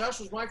 yeah, Josh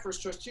was my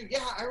first choice too.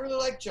 Yeah, I really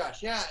like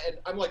Josh. Yeah. And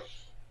I'm like,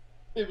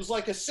 it was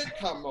like a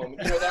sitcom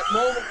moment, that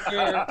moment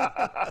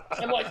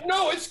where I'm like,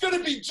 no, it's going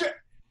to be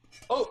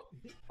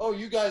Oh,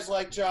 you guys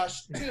like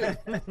Josh too.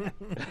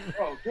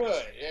 Oh,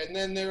 good. And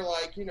then they're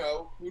like, who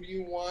do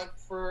you want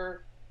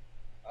for,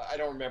 I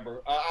don't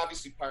remember.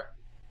 Obviously,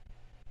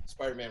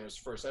 Spider-Man was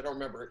first. I don't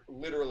remember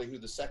literally who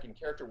the second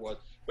character was.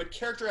 But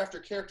character after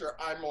character,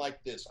 I'm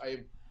like this. I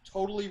am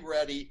totally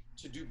ready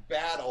to do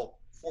battle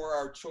for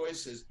our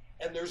choices.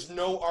 And there's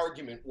no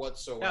argument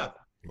whatsoever.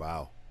 Yeah.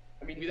 Wow.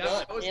 I mean,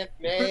 Aunt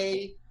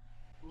May,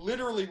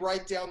 literally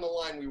right down the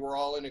line, we were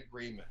all in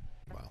agreement.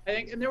 Wow. I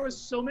think, and there was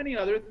so many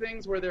other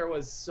things where there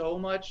was so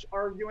much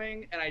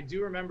arguing, and I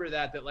do remember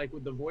that like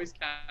with the voice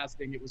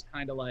casting, it was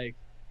kind of like,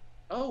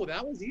 oh,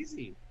 that was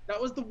easy. That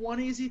was the one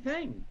easy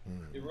thing.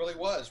 It really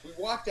was. We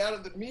walked out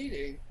of the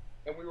meeting,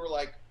 and we were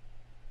like,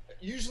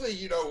 usually,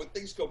 when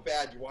things go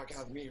bad, you walk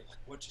out of the meeting, you're like,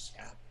 what just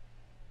happened?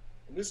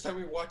 And this time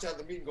we walked out of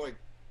the meeting going,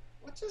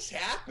 what just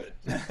happened?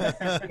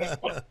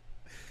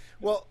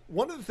 Well,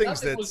 one of the things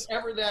that was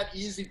ever that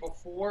easy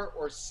before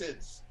or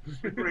since.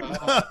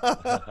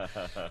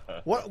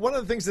 One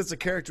of the things that's a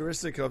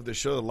characteristic of the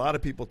show that a lot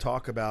of people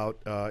talk about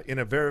in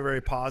a very, very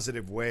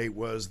positive way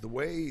was the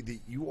way that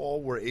you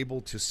all were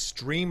able to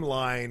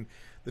streamline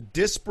the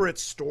disparate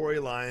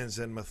storylines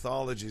and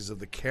mythologies of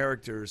the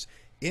characters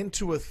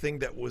into a thing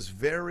that was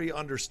very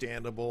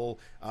understandable,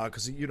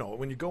 because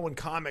when you go in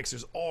comics,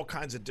 there's all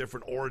kinds of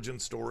different origin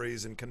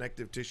stories and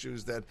connective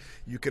tissues that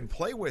you can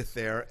play with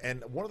there.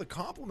 And one of the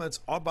compliments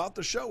about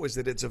the show is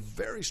that it's a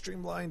very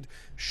streamlined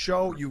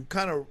show. You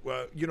kind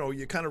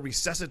of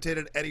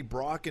resuscitated Eddie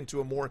Brock into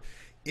a more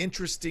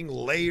interesting,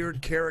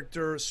 layered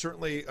character.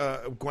 Certainly,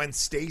 Gwen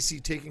Stacy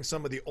taking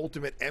some of the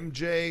ultimate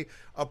MJ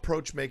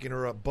approach, making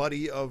her a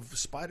buddy of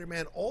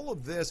Spider-Man. All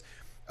of this.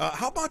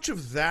 How much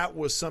of that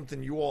was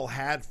something you all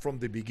had from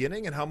the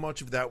beginning, and how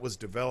much of that was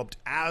developed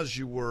as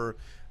you were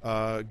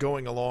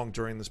going along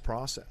during this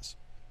process?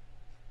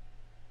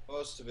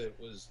 Most of it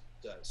was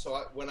done.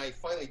 So when I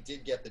finally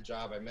did get the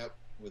job, I met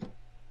with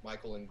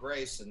Michael and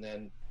Grace, and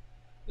then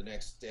the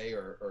next day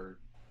or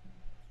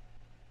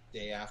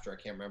day after, I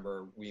can't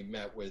remember, we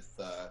met with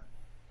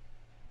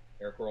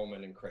Eric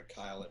Roman and Craig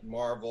Kyle at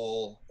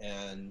Marvel,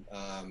 and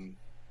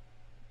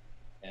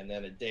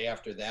then a day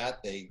after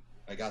that,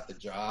 I got the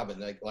job, and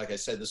like I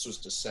said, this was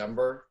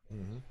December.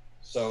 Mm-hmm.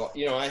 So,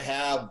 I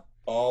have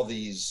all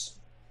these,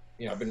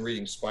 I've been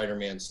reading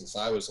Spider-Man since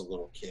I was a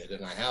little kid,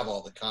 and I have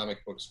all the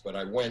comic books, but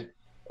I went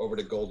over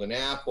to Golden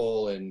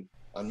Apple and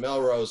on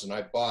Melrose, and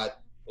I bought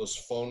those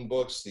phone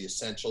books, the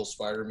Essential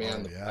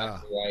Spider-Man,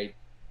 black and white,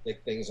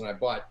 thick things, and I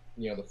bought,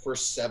 the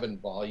first 7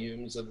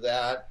 volumes of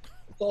that.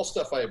 It's all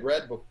stuff I had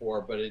read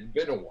before, but it had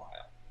been a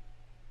while.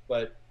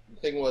 But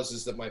the thing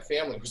is that my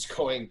family was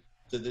going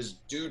to this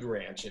dude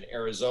ranch in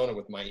Arizona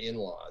with my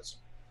in-laws.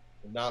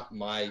 Not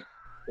my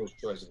first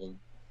choice of a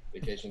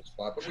vacation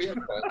spot, but we had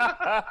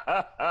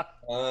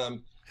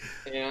fun.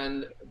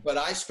 But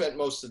I spent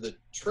most of the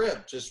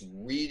trip just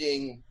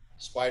reading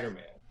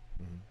Spider-Man.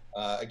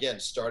 Again,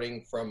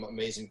 starting from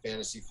Amazing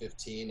Fantasy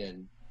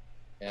 15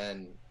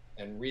 and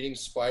reading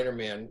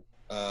Spider-Man,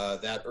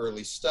 that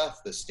early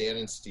stuff, the Stan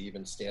and Steve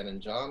and Stan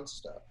and John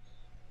stuff,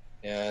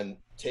 and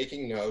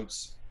taking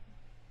notes.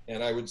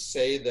 And I would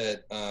say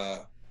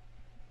that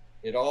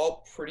it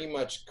all pretty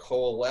much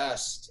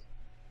coalesced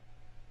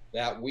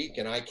that week,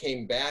 and I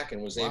came back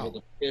and was able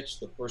to pitch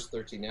the first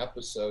 13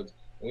 episodes.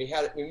 And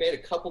we made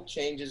a couple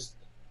changes.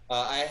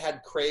 I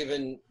had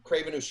Craven,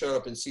 who showed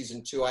up in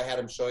season 2. I had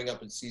him showing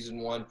up in season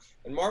 1.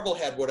 And Marvel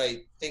had what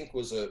I think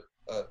was a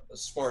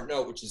smart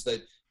note, which is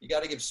that you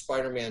got to give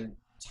Spider-Man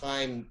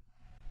time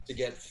to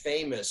get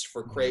famous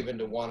for Craven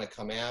to want to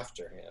come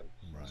after him.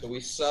 Right. So we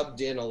subbed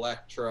in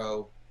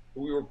Electro.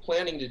 We were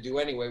planning to do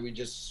anyway. We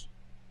just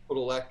put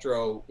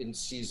Electro in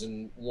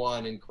season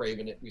 1 and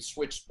Craven. We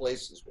switched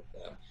places with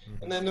them.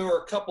 Mm-hmm. And then there were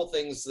a couple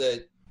things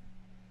that,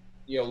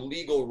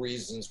 legal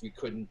reasons we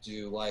couldn't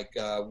do. Like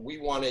we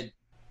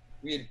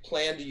had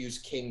planned to use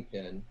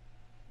Kingpin,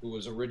 who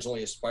was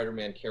originally a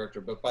Spider-Man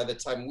character, but by the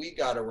time we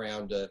got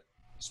around to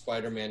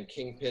Spider-Man,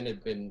 Kingpin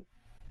had been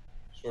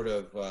sort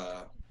of,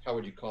 how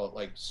would you call it,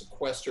 like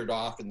sequestered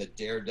off in the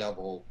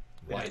Daredevil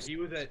license.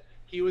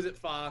 He was at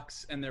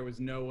Fox, and there was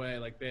no way,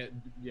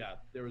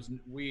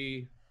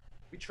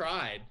 we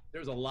tried. There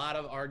was a lot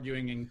of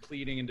arguing and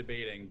pleading and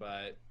debating,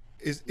 but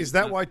is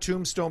that why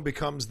Tombstone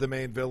becomes the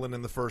main villain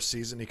in the first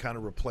season? He kind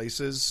of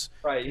replaces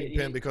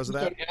Kingpin because of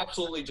that? He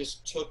absolutely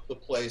just took the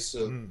place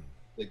of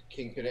the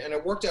Kingpin, and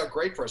it worked out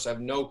great for us. I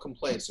have no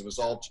complaints. It was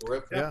all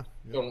terrific. Yeah.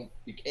 Tombstone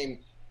became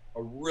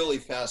a really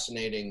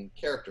fascinating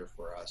character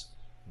for us.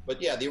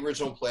 But yeah, the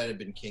original plan had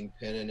been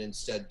Kingpin, and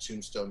instead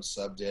Tombstone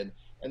subbed in.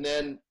 And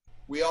then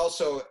we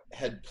also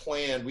had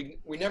planned,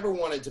 we never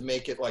wanted to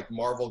make it like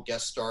Marvel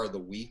Guest Star of the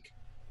Week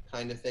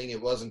kind of thing. It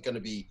wasn't going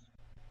to be,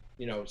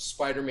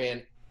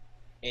 Spider-Man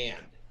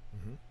and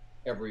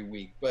every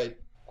week. But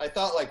I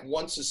thought like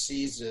once a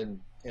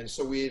season, and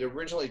so we had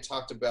originally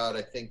talked about,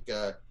 I think,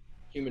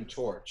 Human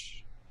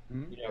Torch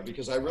You know,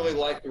 because I really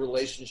like the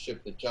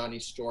relationship that Johnny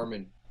Storm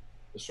and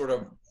the sort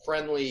of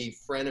friendly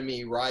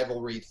frenemy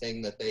rivalry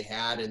thing that they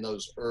had in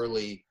those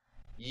early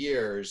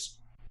years.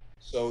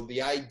 So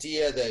the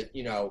idea that,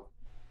 you know,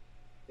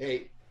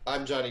 hey,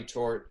 I'm Johnny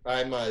Storm,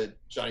 I'm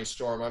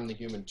the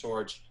Human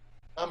Torch,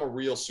 I'm a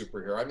real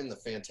superhero, I'm in the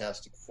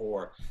Fantastic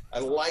Four. I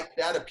like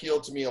that,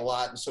 appealed to me a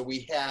lot, and so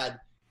we had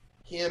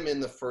him in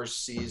the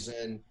first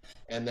season,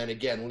 and then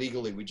again,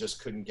 legally, we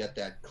just couldn't get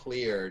that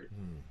cleared.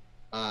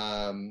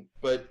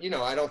 But, you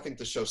know, I don't think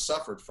the show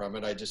suffered from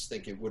it. I just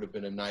think it would have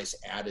been a nice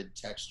added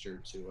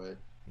texture to it.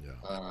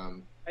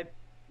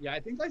 I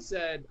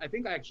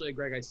think actually,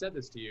 Greg, I said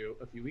this to you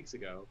a few weeks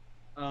ago.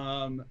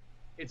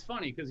 It's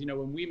funny because, you know,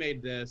 when we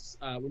made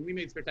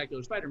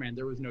Spectacular Spider-Man,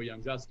 there was no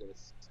Young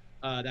Justice.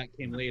 That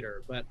came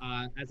later. But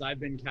as I've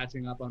been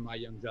catching up on my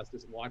Young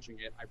Justice and watching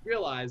it, I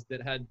realized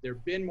that had there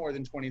been more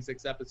than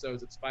 26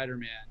 episodes of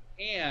Spider-Man,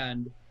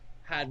 and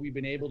had we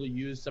been able to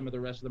use some of the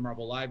rest of the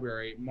Marvel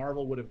library,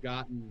 Marvel would have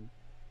gotten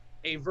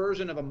a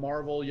version of a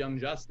Marvel Young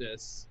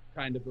Justice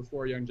kind of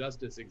before Young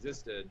Justice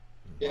existed.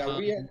 Yeah,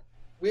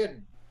 we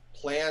had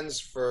plans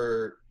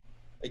for,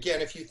 again,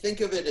 if you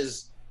think of it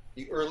as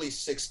the early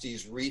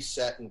 60s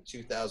reset in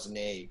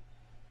 2008,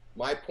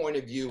 my point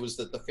of view was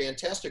that the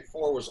Fantastic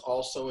Four was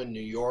also in New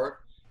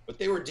York, but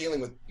they were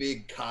dealing with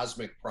big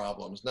cosmic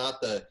problems,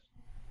 not the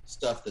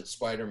stuff that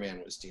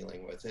Spider-Man was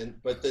dealing with.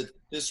 But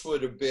this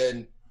would have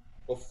been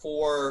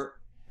before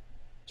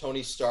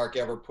Tony Stark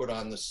ever put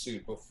on the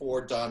suit,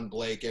 before Don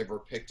Blake ever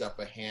picked up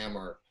a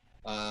hammer.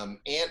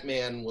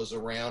 Ant-Man was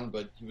around,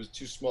 but he was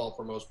too small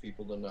for most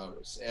people to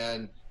notice.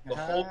 And the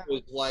Hulk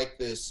was like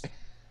this.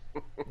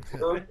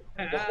 The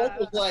Hulk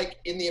was like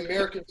in the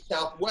American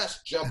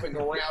Southwest jumping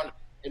around,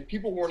 and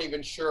people weren't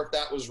even sure if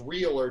that was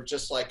real or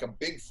just like a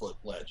Bigfoot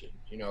legend,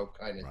 you know,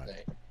 kind of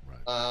thing.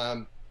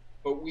 Right.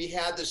 But we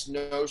had this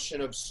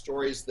notion of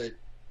stories that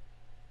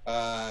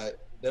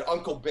that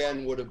Uncle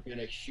Ben would have been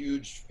a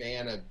huge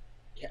fan of,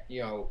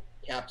 you know,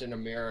 Captain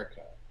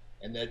America,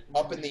 and that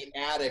up in the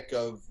attic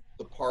of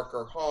the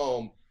Parker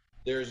home,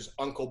 there's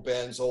Uncle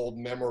Ben's old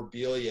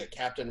memorabilia,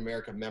 Captain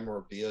America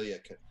memorabilia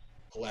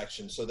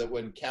collection, so that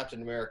when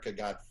Captain America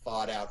got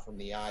thawed out from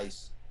the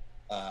ice,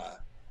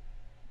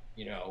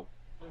 you know,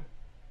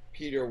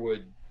 Peter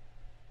would,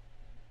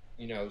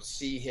 you know,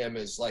 see him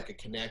as like a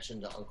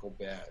connection to Uncle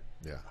Ben.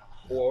 Yeah.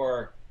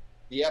 Or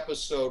the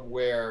episode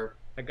where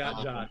that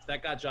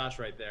got Josh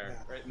right there,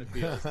 right in the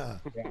field.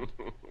 Yeah.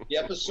 The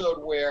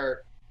episode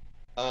where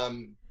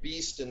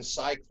Beast and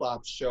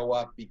Cyclops show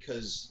up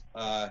because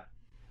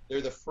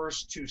they're the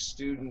first two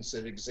students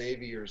at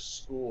Xavier's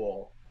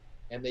school,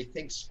 and they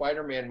think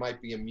Spider-Man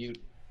might be a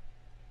mutant.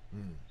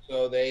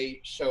 So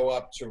they show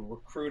up to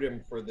recruit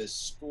him for this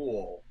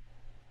school.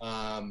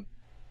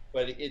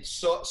 But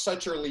it's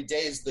such early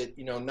days that,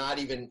 you know, not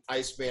even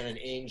Iceman and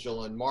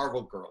Angel and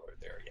Marvel Girl are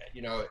there yet.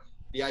 You know,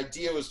 the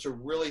idea was to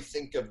really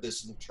think of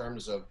this in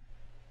terms of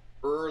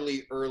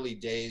early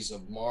days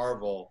of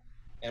Marvel,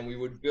 and we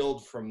would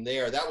build from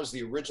there. That was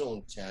the original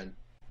intent.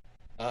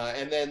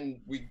 And then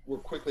we were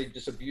quickly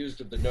disabused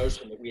of the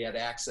notion that we had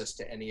access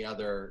to any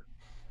other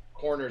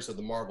corners of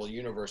the Marvel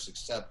universe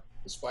except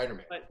the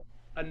Spider-Man. But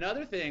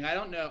another thing, I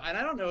don't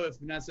know if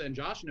Vanessa and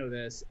Josh know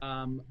this,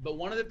 but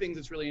one of the things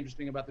that's really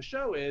interesting about the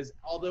show is,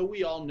 although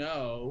we all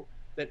know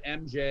that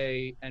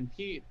MJ and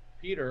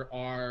Peter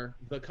are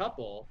the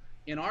couple,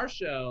 in our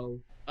show,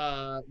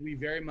 we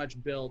very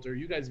much built, or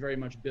you guys very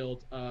much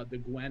built, the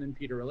Gwen and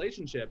Peter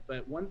relationship.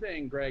 But one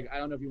thing, Greg, I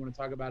don't know if you want to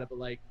talk about it, but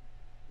like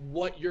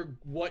what your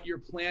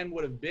plan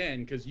would have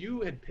been, because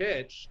you had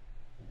pitched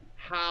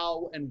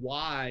how and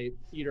why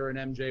Peter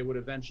and MJ would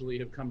eventually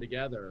have come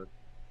together.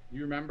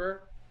 You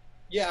remember?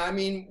 Yeah, I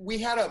mean, we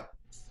had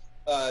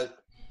for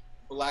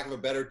lack of a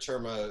better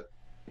term, the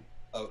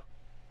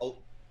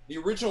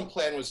original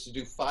plan was to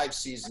do 5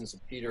 seasons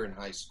of Peter in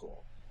high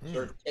school.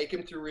 Sort of take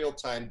him through real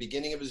time,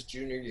 beginning of his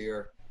junior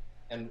year,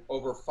 and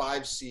over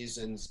 5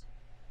 seasons.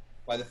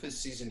 By the 5th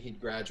season,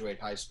 he'd graduate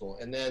high school.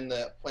 And then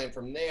the plan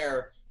from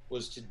there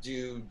was to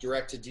do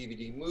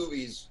direct-to-DVD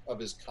movies of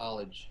his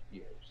college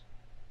years.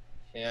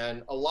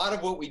 And a lot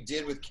of what we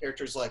did with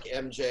characters like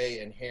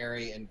MJ and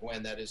Harry and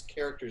Gwen, that is,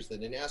 characters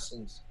that in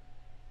essence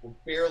were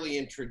barely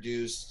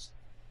introduced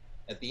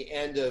at the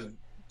end of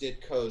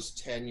Ditko's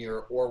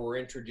tenure, or were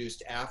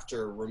introduced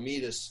after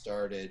Romita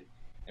started,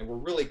 and were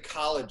really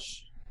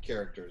college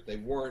characters. They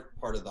weren't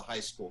part of the high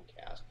school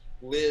cast.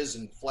 Liz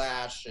and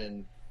Flash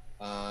and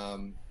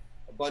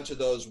a bunch of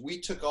those,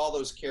 we took all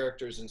those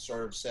characters and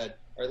sort of said,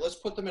 all right, let's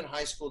put them in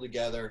high school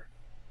together,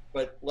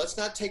 but let's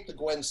not take the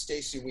Gwen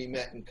Stacy we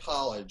met in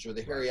college or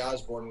the Harry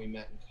Osborn we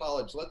met in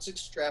college. Let's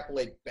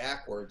extrapolate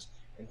backwards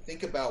and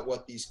think about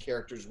what these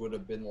characters would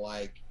have been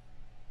like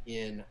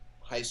in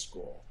high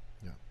school.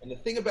 Yeah. And the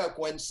thing about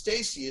Gwen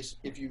Stacy is,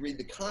 if you read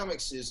the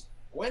comics, is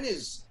Gwen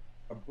is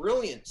a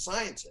brilliant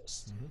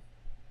scientist.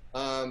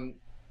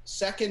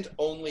 Second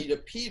only to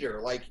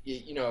Peter. Like,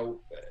 you know,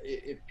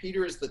 if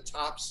Peter is the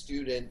top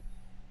student,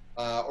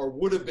 or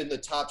would have been the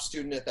top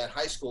student at that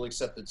high school,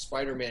 except that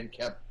Spider-Man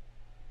kept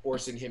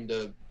forcing him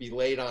to be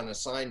late on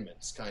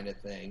assignments kind of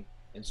thing.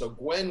 And so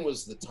Gwen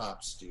was the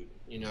top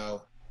student. You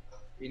know,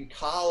 in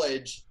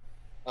college,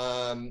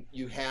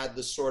 you had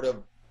the sort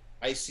of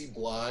icy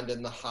blonde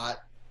and the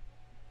hot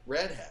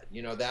redhead.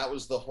 You know, that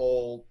was the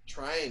whole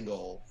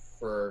triangle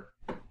for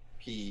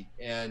Pete.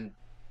 And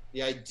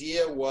the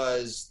idea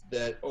was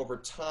that over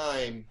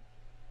time,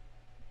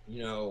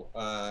 you know,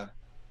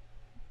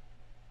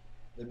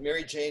 that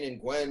Mary Jane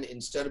and Gwen,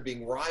 instead of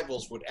being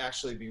rivals, would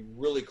actually be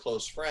really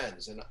close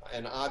friends.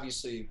 And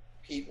obviously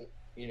Pete,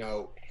 you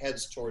know,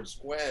 heads towards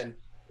Gwen.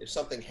 If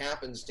something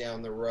happens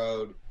down the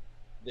road,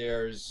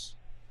 there's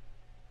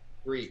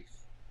grief,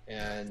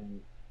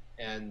 and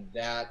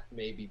that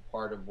may be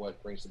part of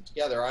what brings them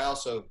together. I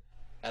also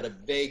had a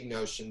vague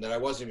notion that I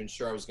wasn't even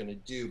sure I was going to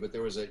do, but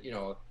there was a, you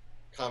know, a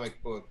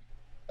comic book,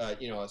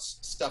 you know,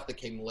 stuff that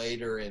came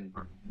later in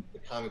the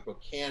comic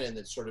book canon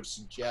that sort of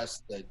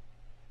suggests that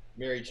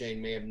Mary Jane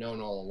may have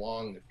known all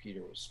along that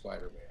Peter was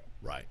Spider-Man.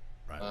 Right.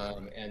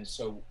 And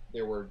so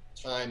there were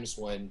times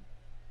when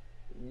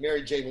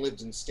Mary Jane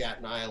lived in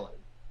Staten Island,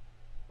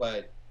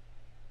 but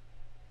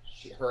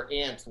her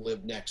aunt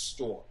lived next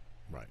door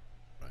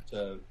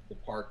to the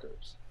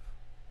Parkers.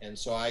 And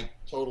so I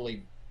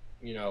totally,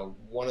 you know,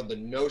 one of the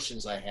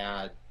notions I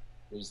had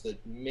was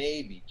that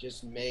maybe,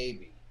 just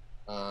maybe,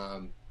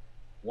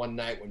 one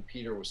night when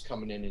Peter was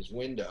coming in his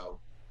window,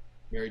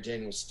 Mary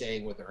Jane was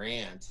staying with her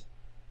aunt.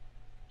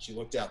 She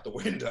looked out the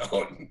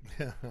window and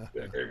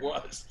there it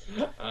was.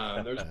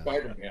 There's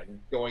Spider-Man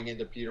going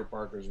into Peter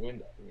Parker's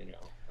window, you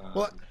know.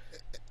 Well,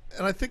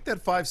 and I think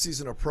that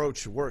 5-season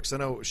approach works. I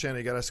know, Shannon,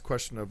 you got asked a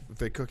question of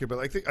Vic Cookie, but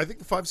I think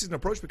the 5-season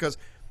approach, because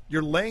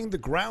you're laying the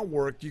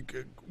groundwork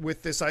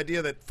with this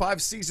idea that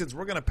 5 seasons,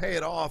 we're going to pay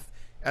it off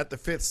at the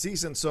 5th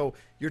season. So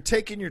you're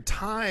taking your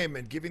time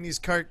and giving these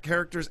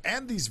characters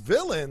and these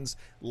villains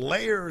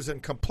layers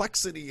and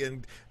complexity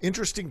and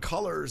interesting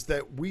colors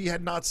that we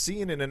had not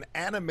seen in an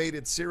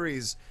animated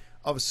series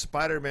of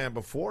Spider-Man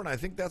before. And I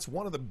think that's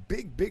one of the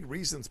big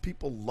reasons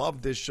people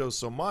love this show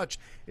so much,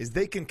 is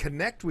they can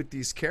connect with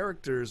these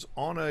characters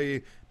on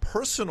a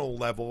personal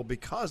level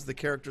because the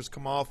characters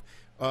come off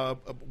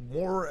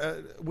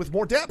with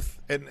more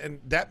depth, and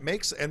that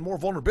makes, and more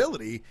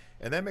vulnerability,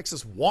 and that makes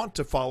us want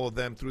to follow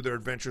them through their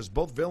adventures,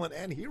 both villain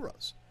and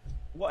heroes.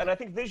 Well, and I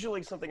think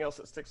visually something else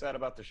that sticks out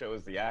about the show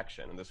is the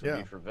action, and this would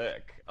be for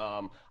Vic.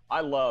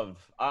 I love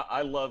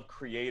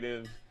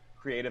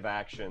creative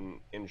action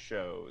in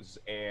shows,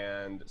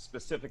 and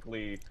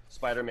specifically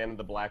Spider-Man in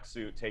the black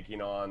suit taking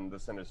on the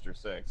Sinister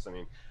Six. I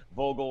mean,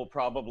 Vogel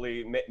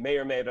probably may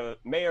or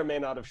may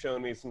not have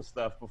shown me some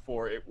stuff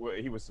before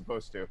he was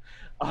supposed to.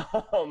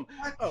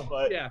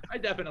 But yeah, I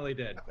definitely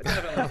did.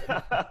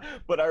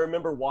 But I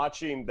remember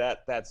watching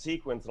that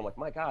sequence, and I'm like,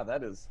 my God,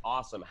 that is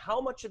awesome.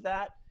 How much of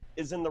that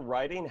is in the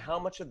writing? How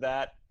much of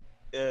that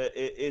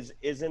is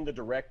in the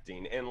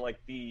directing, and like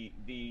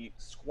the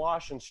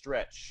squash and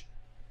stretch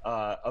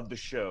of the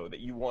show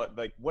that you want?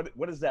 Like,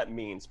 what does that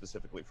mean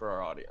specifically for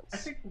our audience? I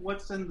think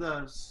what's in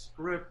the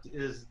script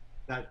is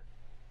that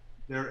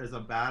there is a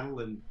battle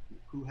and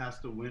who has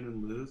to win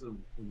and lose in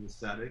the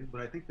setting,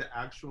 but I think the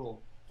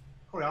actual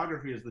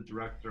choreography is the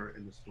director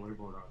and the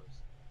storyboard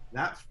artist.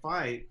 That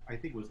fight, I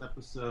think, was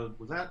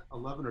that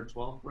 11 or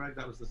 12, Greg?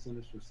 That was the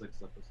Sinister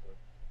Six episode.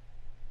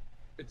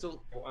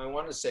 I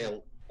want to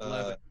say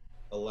 11.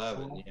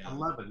 11, yeah.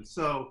 11.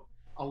 So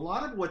a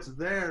lot of what's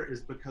there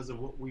is because of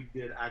what we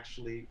did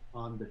actually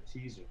on the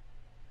teaser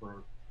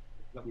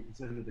that we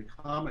presented at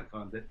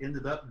Comic-Con that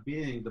ended up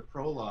being the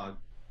prologue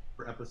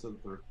for episode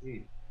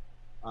 13.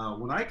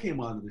 When I came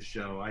onto the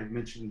show, I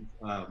mentioned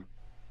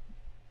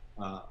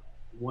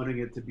wanting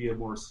it to be a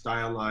more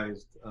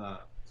stylized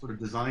sort of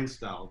design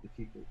style to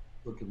keep it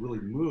so it could really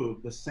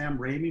move. The Sam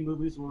Raimi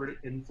movies were an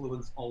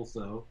influence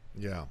also.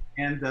 Yeah.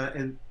 And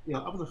you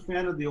know, I was a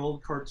fan of the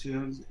old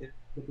cartoons.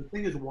 But the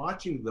thing is,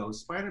 watching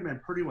those,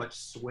 Spider-Man pretty much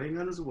swing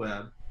on his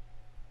web.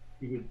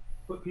 He would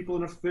put people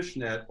in a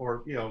fishnet,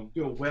 or, you know,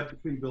 do a web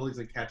between buildings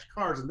and catch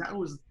cars, and that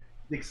was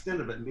the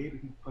extent of it. Maybe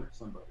he punched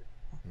somebody.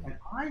 And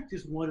I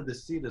just wanted to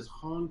see this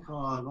Hong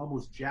Kong,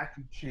 almost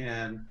Jackie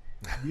Chan,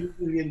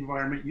 using the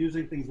environment,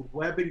 using things,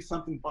 webbing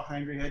something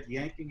behind your head,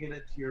 yanking it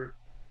into your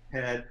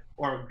head,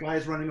 or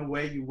guys running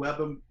away, you web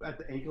him at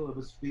the ankle of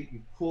his feet,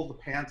 you pull the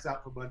pants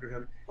out from under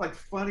him. Like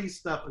funny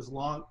stuff as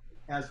well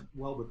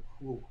with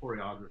cool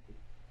choreography.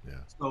 Yeah.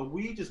 So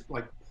we just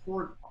like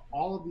poured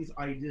all of these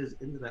ideas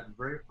into that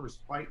very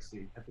first fight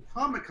scene. At the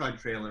Comic-Con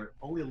trailer,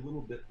 only a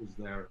little bit was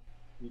there.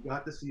 You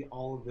got to see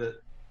all of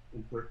it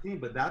in 13,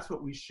 but that's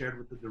what we shared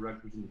with the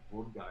directors and the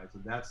board guys,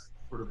 and that's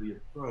sort of the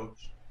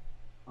approach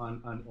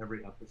on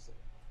every episode.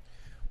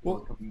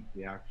 Well,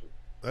 the action.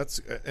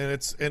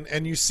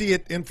 And you see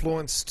it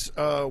influenced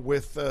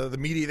with the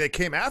media that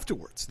came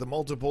afterwards, the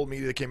multiple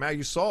media that came out.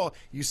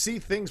 You see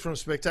things from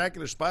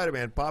Spectacular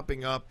Spider-Man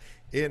popping up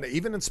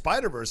even in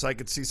Spider-Verse. I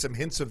could see some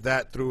hints of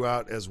that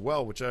throughout as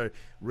well, which I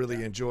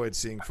really enjoyed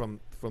seeing from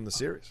the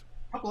series.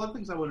 A couple other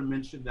things I want to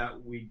mention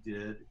that we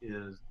did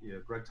is, you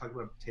know, Greg talked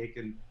about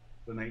taking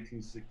the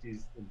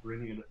 1960s and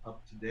bringing it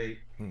up to date.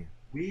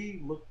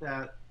 We looked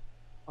at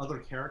other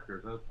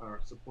characters, our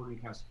supporting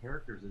cast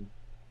characters, and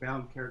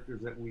found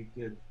characters that we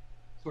could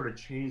sort of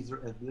change their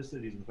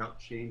ethnicities without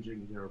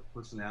changing their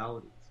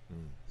personalities,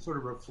 sort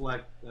of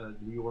reflect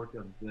New York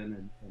of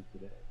then and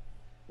today.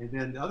 And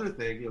then the other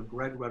thing,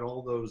 Greg read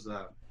all those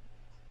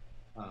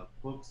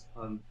books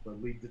on the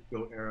Lee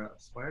Ditko era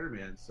of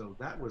Spider-Man, so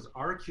that was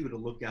our cue to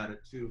look at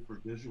it too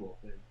for visual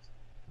things.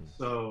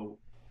 So,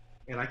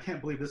 and I can't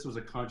believe this was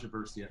a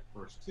controversy at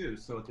first too.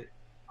 So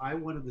I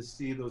wanted to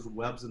see those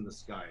webs in the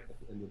sky at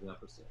the end of the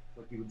episode,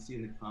 like you would see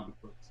in the comic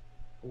books.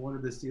 I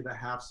wanted to see the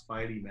half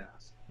Spidey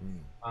mask.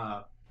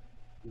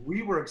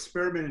 We were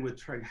experimenting with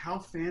trying how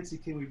fancy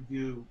can we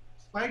do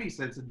Spidey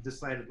sense, and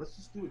decided let's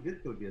just do what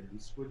Ditko did,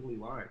 these squiggly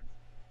lines.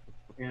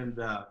 And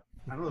I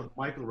don't know if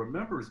Michael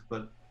remembers,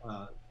 but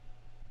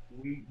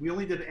we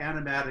only did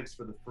animatics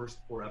for the first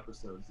 4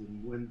 episodes,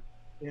 and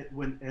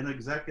when an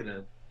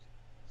executive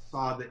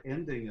saw the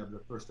ending of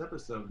the first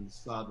episode and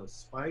saw the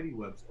Spidey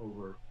webs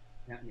over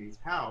Aunt May's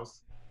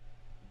house,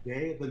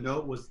 the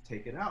note was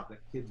taken out that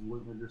kids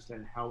wouldn't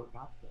understand how it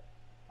got there.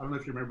 I don't know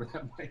if you remember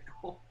that,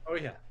 Michael. Oh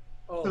yeah.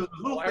 So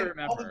I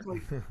remember.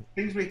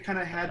 Things we kind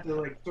of had to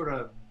like sort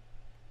of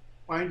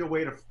find a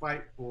way to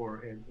fight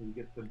for and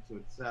get them to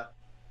accept.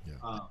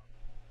 Yeah.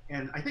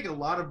 And I think a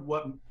lot of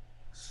what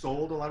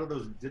sold a lot of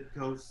those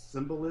Ditko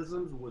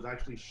symbolisms was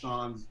actually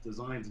Sean's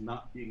designs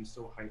not being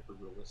so hyper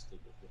realistic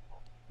as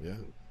well. Yeah.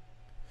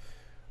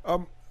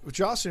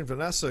 Josh and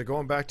Vanessa,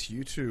 going back to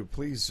you two,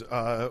 please.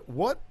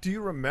 What do you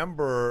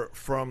remember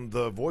from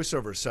the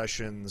voiceover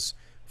sessions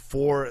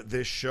for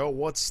this show?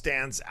 What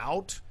stands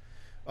out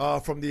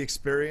from the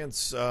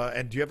experience?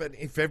 And do you have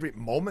any favorite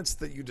moments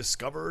that you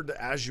discovered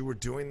as you were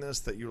doing this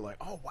that you were like,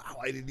 oh, wow,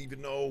 I didn't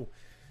even know,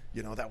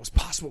 that was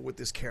possible with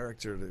this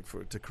character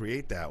to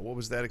create that? What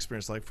was that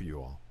experience like for you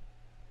all?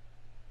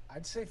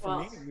 I'd say for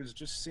me, it was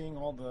just seeing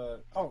all the,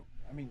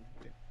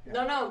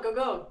 yeah. No,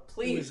 go,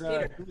 please,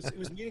 Peter. It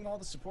was meeting all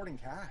the supporting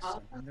cast.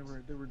 And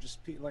there were just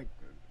like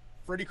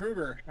Freddy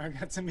Krueger. I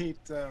got to meet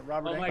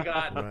Robert. Oh my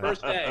Englund.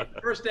 God! Right.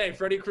 First day,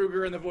 Freddy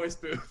Krueger in the voice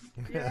booth.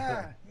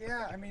 Yeah.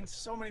 I mean,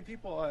 so many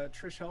people.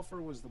 Trish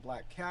Helfer was the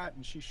Black Cat,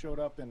 and she showed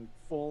up in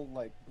full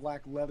like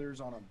black leathers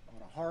on a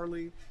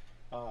Harley.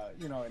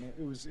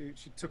 And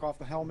she took off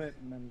the helmet,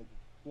 and then the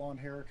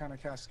blonde hair kind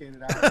of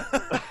cascaded out.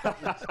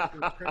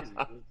 It was crazy.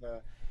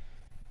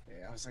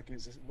 I was like,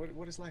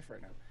 what is life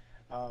right now?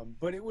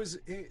 But it was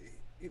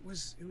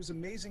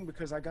amazing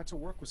because I got to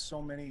work with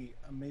so many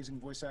amazing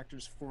voice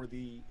actors for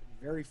the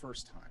very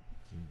first time,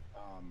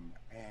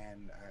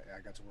 and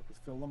I got to work with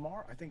Phil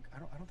Lamar. I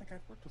don't think I'd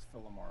worked with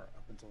Phil Lamar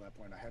up until that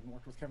point. I hadn't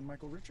worked with Kevin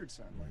Michael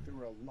Richardson. Like there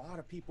were a lot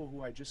of people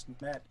who I just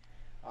met,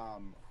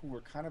 who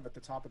were kind of at the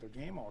top of their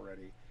game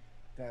already.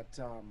 That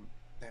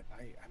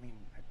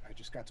I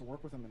just got to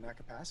work with them in that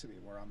capacity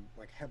where I'm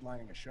like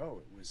headlining a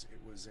show.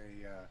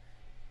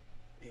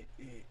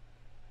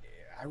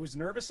 I was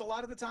nervous a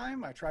lot of the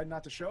time. I tried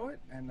not to show it,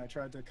 and I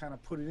tried to kind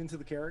of put it into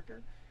the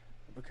character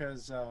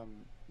because,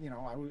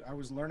 I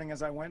was learning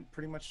as I went,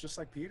 pretty much just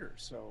like Peter.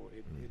 So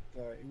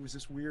it was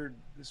this weird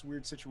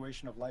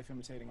situation of life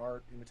imitating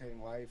art,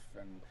 imitating life,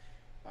 and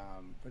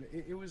but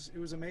it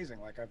was amazing.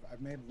 Like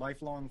I've made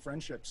lifelong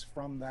friendships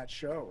from that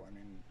show. I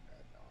mean,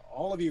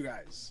 all of you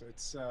guys.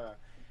 It's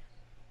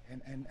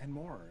and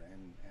more,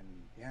 and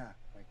yeah,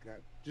 like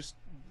that. Just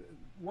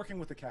working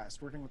with the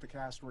cast, working with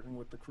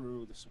the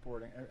crew, the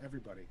supporting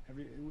everybody.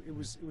 It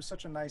was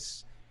such a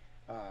nice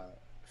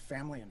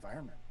family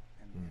environment,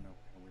 in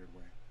a weird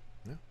way.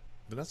 Yeah,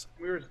 Vanessa.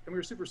 We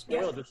were super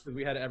spoiled just because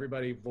we had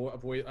everybody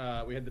we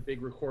had the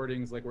big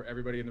recordings like where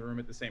everybody in the room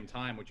at the same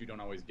time, which you don't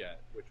always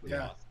get, which was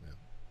awesome. Yeah.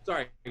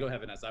 Sorry, go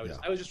ahead, Vanessa. I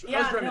was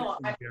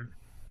reminiscing here.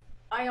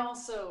 I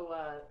also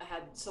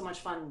had so much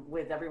fun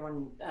with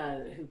everyone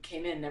who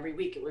came in every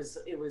week. It was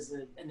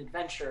an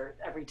adventure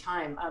every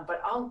time.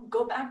 But I'll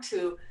go back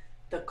to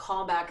the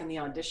callback and the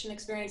audition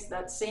experience.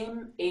 That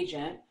same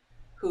agent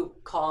who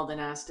called and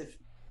asked if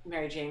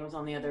Mary Jane was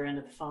on the other end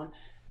of the phone,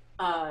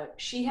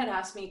 she had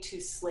asked me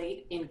to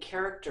slate in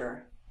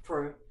character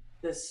for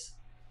this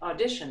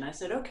audition. I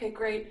said, okay,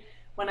 great.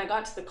 When I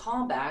got to the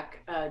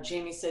callback,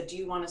 Jamie said, do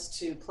you want us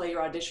to play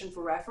your audition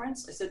for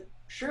reference? I said,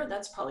 sure,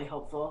 that's probably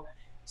helpful.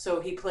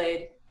 So he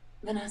played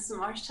Vanessa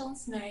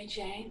Marshall's Mary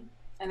Jane,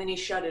 and then he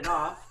shut it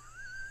off.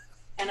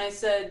 And I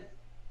said,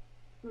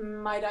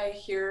 might I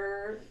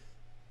hear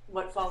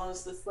what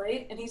follows the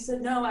slate? And he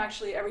said, no,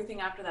 actually,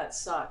 everything after that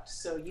sucked.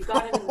 So you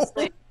got him in the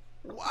slate.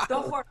 Wow.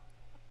 Go for it.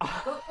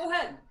 Go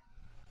ahead.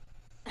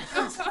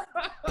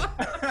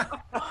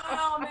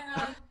 Oh,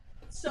 man.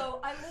 So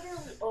I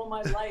literally owe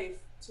my life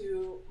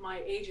to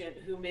my agent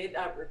who made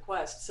that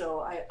request, so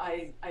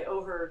I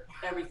owe her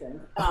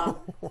everything.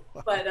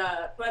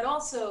 But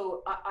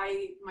also,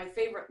 my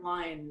favorite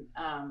line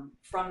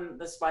from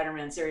the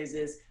Spider-Man series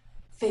is,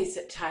 "Face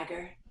it,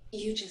 Tiger,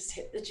 you just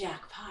hit the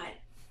jackpot."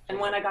 And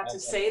when I got to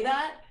say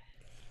that,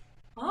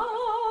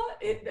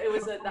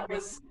 that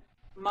was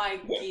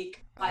my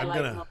geek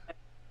highlight moment.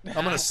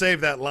 I'm gonna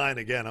save that line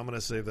again.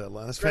 That's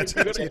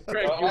fantastic.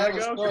 I have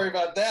a story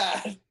about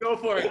that. Go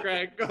for it,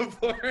 Greg. Go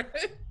for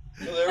it.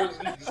 So there was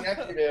an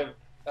executive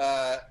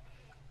at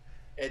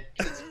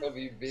Kids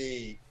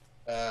WB.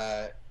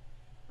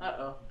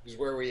 Is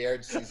where we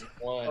aired season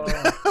 1. We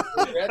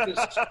read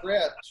the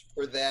script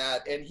for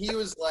that, and he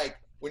was like,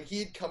 when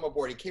he'd come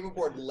aboard, he came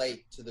aboard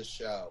late to the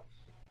show.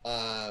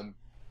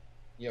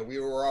 We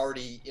were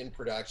already in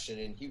production,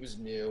 and he was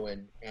new,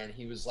 and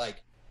he was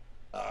like,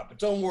 but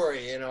don't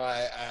worry,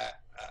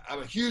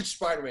 I'm a huge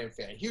Spider-Man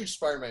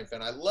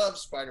fan. I love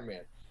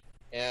Spider-Man.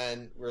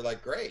 And we're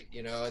like, great,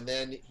 and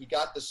then he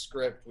got the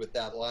script with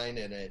that line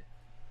in it,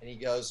 and he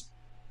goes,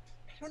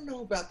 I don't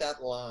know about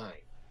that line.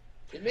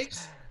 It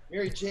makes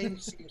Mary Jane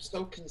seem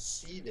so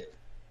conceited.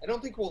 I don't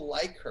think we'll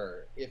like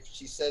her if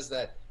she says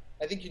that.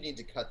 I think you need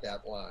to cut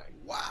that line.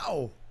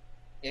 Wow.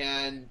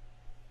 And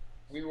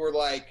we were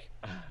like,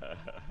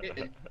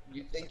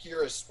 you think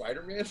you're a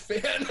Spider-Man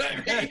fan?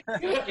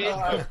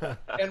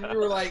 And we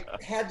were like,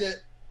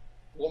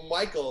 well,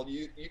 Michael,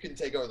 you can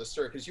take over the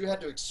story, because you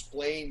had to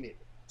explain it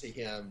to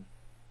him.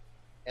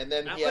 And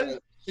then he had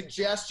a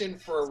suggestion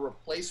for a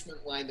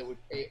replacement line that would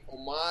pay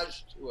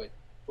homage to it,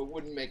 but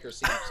wouldn't make her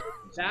seem so.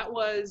 That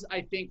was,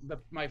 I think,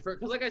 my first,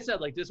 because like I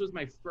said, like this was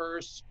my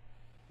first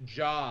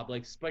job.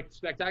 Like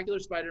Spectacular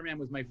Spider-Man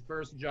was my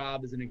first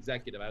job as an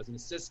executive. I was an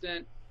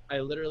assistant. I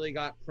literally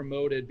got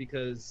promoted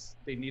because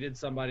they needed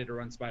somebody to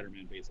run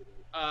Spider-Man, basically.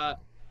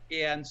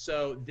 And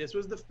so this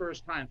was the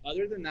first time.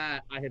 Other than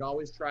that, I had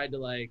always tried to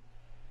like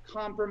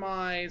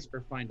compromise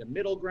or find a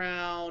middle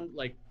ground,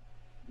 like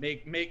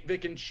make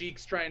Vic and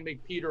Cheeks try and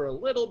make Peter a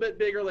little bit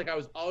bigger. Like I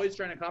was always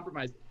trying to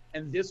compromise.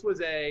 And this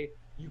was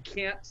you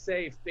can't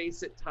say,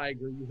 face it,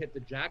 Tiger, you hit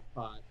the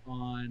jackpot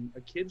on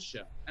a kid's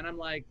show. And I'm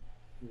like,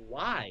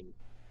 why?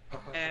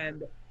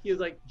 And he was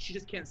like, she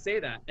just can't say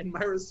that. And my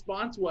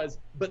response was,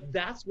 but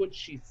that's what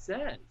she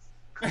says.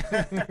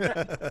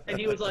 And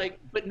he was like,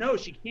 but no,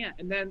 she can't.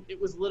 And then it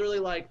was literally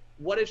like,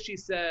 what if she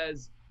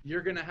says,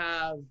 we're gonna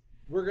have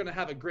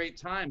a great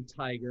time,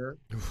 Tiger,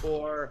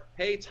 or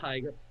hey,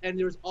 Tiger. And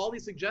there was all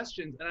these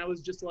suggestions, and I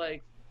was just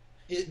like,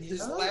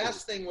 his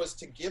last thing was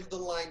to give the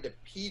line to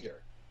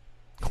Peter.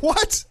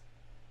 What?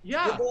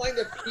 Yeah. Give the line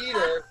to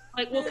Peter,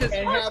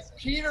 and have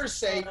Peter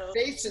say,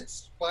 face it,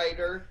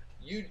 Spider,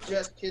 you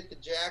just hit the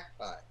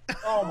jackpot.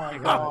 Oh my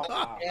God.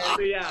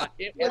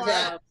 And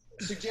that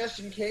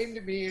suggestion came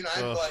to me, and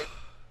I'm like,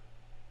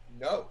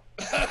 no.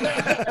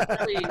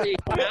 That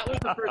was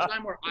the first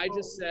time where I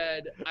just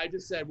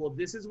said, well,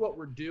 this is what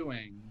we're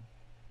doing,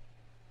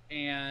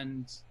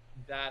 and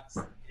that's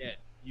it.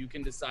 You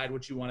can decide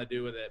what you want to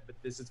do with it, but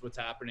this is what's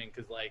happening,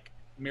 because like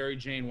Mary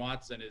Jane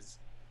Watson is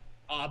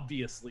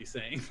obviously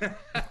saying that.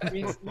 I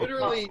mean,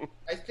 literally,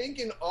 I think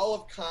in all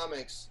of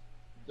comics,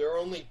 there are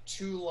only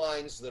 2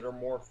 lines that are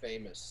more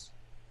famous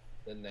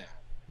than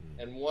that.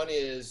 And one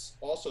is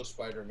also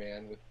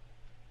Spider-Man, with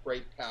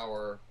great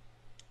power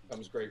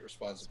comes great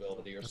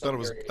responsibility, or I thought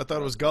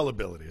it was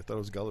gullibility.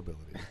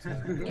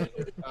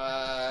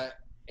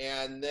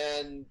 And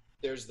then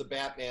there's the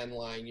Batman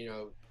line,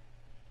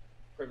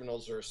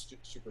 criminals are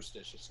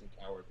superstitious and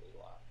cowardly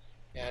law.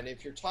 And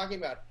if you're talking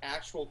about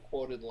actual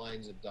quoted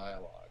lines of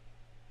dialogue,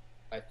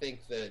 I think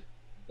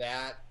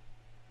that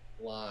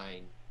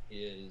line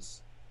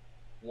is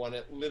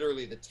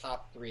literally the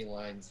top 3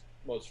 lines,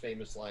 most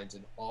famous lines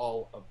in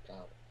all of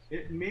comics.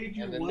 It made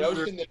you and the wonder.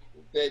 notion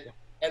that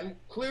and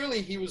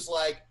clearly he was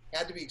like,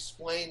 had to be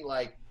explained,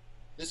 like,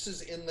 this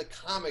is in the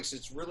comics,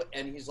 it's really,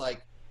 and he's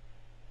like,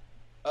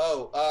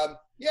 I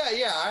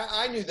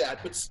knew that,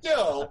 but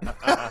still.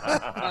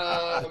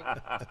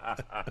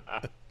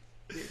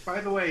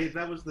 By the way,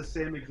 that was the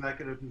same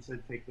executive who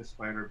said, take the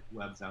spider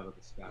webs out of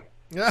the sky.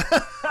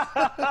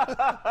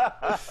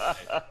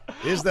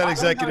 Is that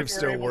executive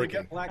still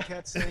working? Get Black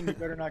Cat saying you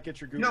better not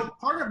get your goose.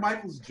 Part of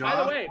Michael's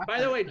job. By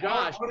the way,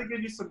 Josh. I want to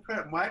give you some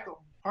credit.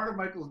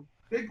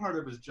 Big part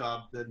of his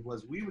job then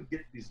was we would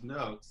get these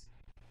notes,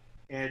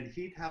 and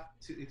he'd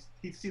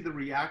see the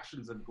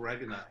reactions of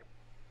Greg and I,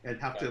 and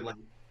have to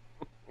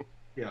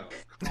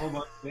calm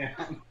us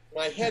down.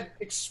 My head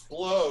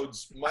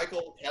explodes.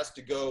 Michael has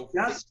to go.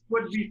 That's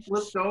what we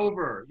flipped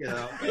over,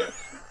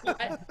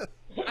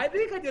 I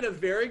think I did a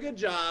very good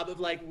job of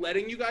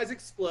letting you guys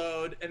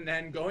explode and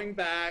then going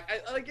back.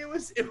 It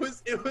was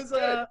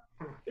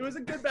a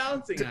good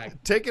balancing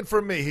act. Take it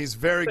from me, he's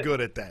very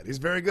good at that. He's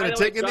very good at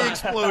taking the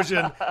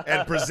explosion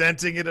and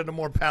presenting it in a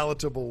more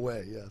palatable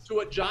way. Yes. So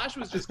what Josh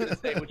was just going to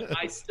say, which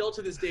I still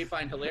to this day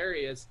find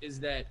hilarious, is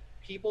that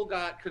people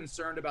got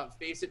concerned about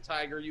 "Face It,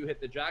 Tiger, you hit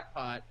the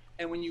jackpot."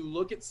 And when you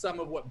look at some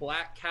of what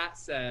Black Cat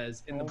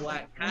says in the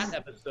Black Cat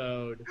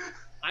episode,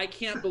 I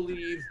can't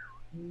believe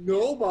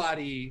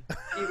nobody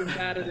even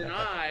batted an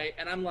eye.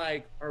 And I'm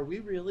like, are we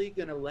really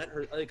going to let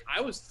her?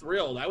 I was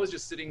thrilled. I was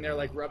just sitting there,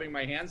 rubbing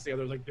my hands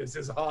together. I was like, this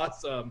is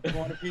awesome. You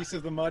want a piece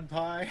of the mud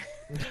pie?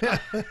 You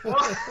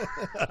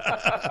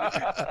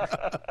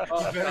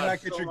better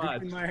not get your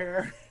goop in my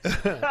hair.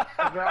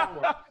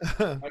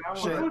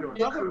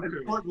 Another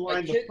important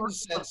line,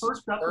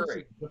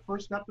 the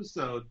first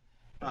episode,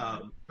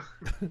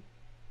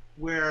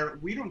 where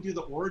we don't do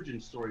the origin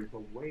story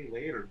until way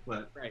later,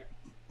 but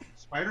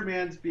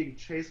Spider-Man's being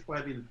chased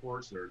by the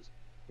enforcers,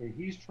 and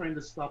he's trying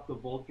to stop the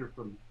Vulture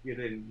from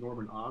getting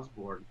Norman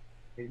Osborn,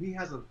 and he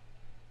has a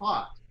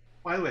thought.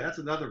 By the way, that's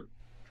another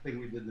thing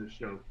we did in this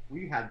show.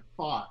 We had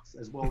thoughts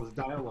as well as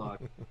dialogue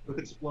with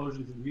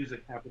explosions and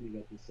music happening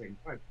at the same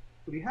time.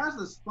 But he has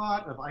this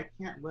thought of, I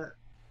can't let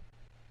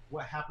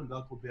what happened to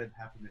Uncle Ben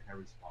happen to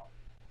Harry's father.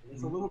 And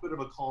it's a little bit of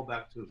a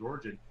callback to his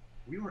origin.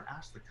 We were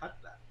asked to cut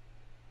that.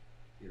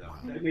 You know,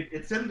 I mean,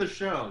 it's in the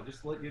show.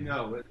 Just to let you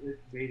know, it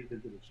made it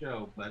into the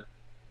show. But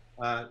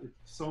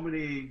so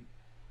many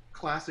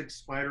classic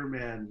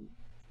Spider-Man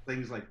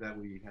things like that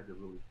we had to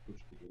really push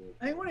to get in.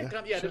 I think when it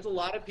comes, there's a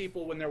lot of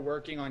people when they're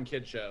working on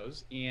kid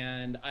shows,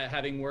 and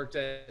having worked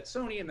at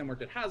Sony and then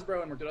worked at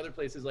Hasbro and worked at other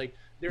places, like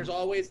there's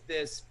always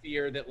this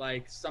fear that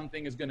like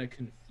something is going to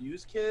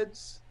confuse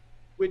kids,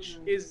 which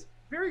is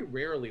very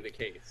rarely the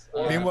case.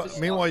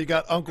 Meanwhile, you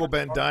got Uncle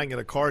Ben dying in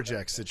a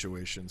carjack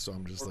situation, so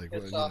I'm just like,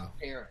 well, you know.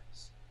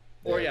 Parents.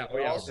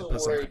 They're also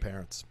piss off worried. the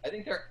parents. I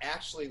think they're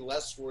actually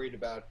less worried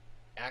about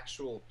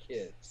actual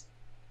kids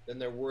than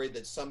they're worried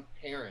that some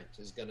parent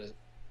is going to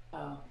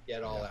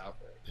get all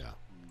outraged. Yeah.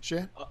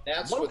 Shit.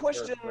 That's one what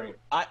question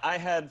I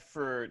had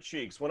for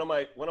Cheeks. One of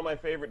my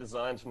favorite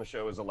designs from the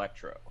show is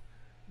Electro.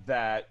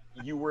 That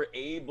you were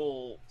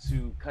able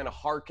to kind of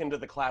harken to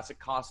the classic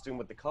costume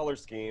with the color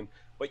scheme,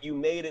 but you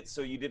made it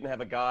so you didn't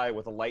have a guy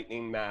with a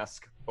lightning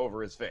mask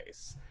over his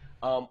face.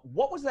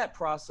 What was that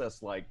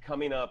process like,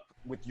 coming up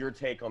with your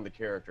take on the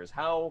characters?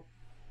 How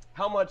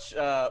much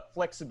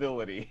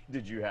flexibility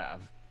did you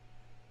have?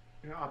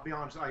 You know, I'll be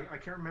honest, I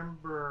can't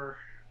remember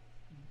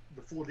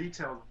the full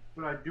details,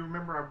 but I do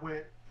remember I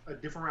went a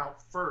different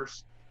route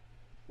first,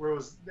 where it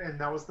was, and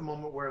that was the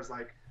moment where it's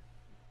like,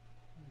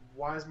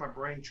 why is my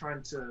brain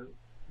trying to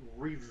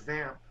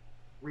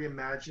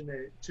reimagine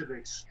it to the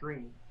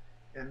extreme?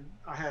 And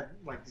I had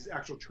like these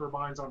actual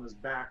turbines on his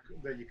back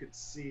that you could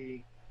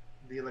see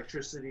the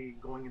electricity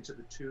going into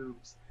the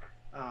tubes.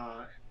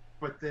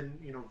 But then,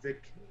 you know,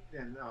 Vic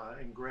and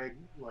Greg,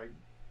 like,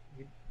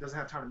 he doesn't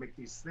have time to make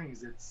these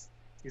things.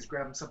 He's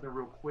grabbing something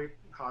real quick,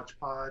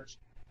 hodgepodge.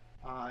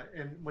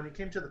 And when it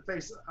came to the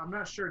face, I'm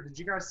not sure. Did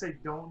you guys say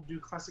don't do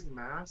classic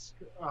mask?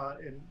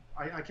 And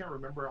I can't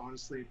remember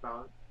honestly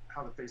about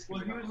how the face came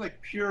Well, he was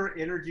like pure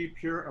energy,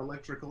 pure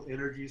electrical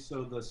energy.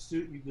 So the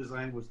suit you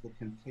designed was to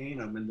contain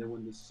him, and then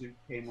when the suit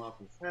came off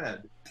his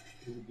head,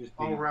 it would just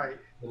be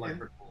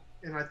electrical.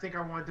 And I think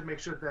I wanted to make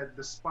sure that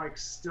the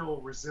spikes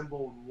still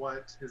resembled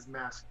what his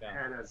mask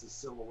had as a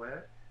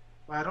silhouette.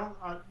 But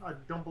I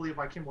don't believe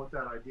I came with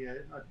that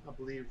idea. I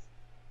believe,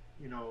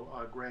 you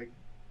know, Greg,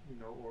 you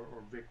know,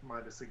 or Vic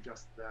might have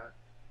suggested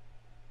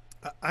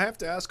that. I have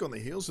to ask, on the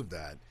heels of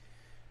that,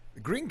 the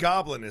Green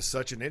Goblin is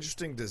such an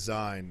interesting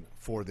design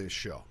for this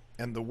show,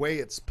 and the way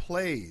it's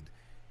played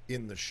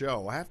in the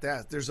show. I have to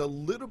ask, there's a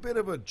little bit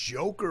of a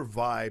Joker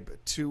vibe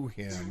to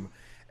him,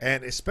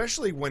 and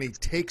especially when he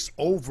takes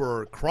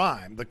over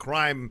the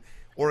crime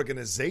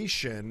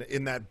organization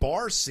in that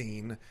bar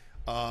scene.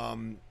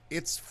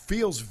 It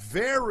feels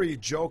very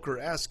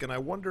Joker-esque, and I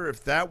wonder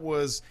if that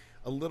was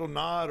a little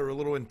nod or a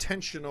little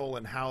intentional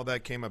in how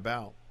that came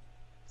about.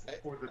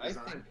 I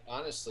think,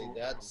 honestly,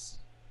 that's,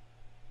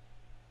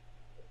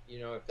 you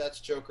know, if that's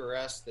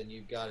Joker-esque, then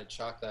you've got to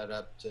chalk that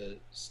up to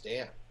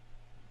Stan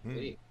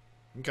Lee.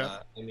 Okay.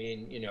 I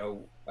mean, you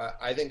know,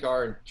 I think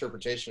our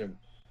interpretation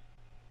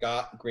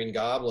of Green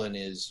Goblin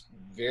is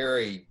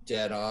very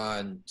dead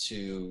on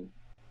to,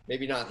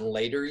 maybe not in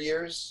later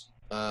years,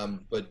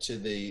 but to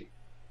the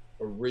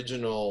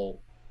original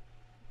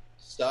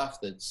stuff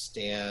that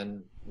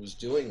Stan was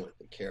doing with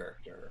the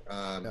character.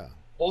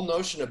 Whole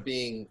notion of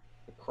being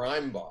a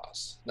crime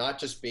boss, not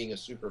just being a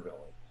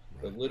supervillain,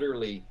 but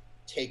literally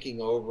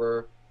taking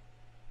over,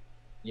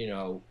 you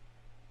know,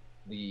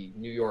 the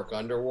New York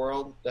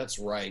underworld. That's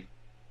right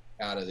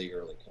out of the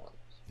early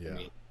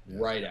comics.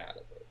 Right out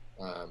of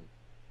it.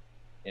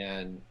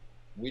 And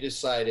we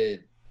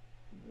decided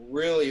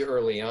really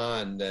early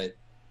on that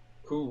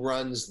who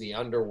runs the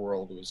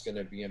underworld was going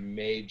to be a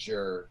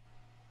major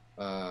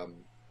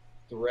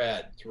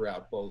thread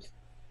throughout both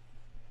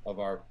of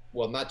our,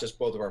 well, not just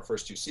both of our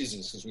first two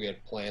seasons, because we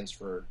had plans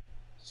for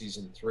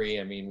season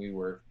 3. I mean, we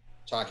were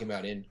talking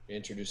about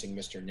introducing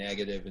Mr.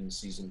 Negative in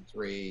season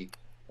 3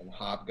 and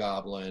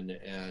Hobgoblin,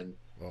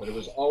 but it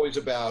was always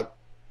about,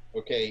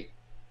 okay,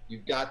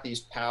 you've got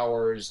these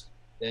powers,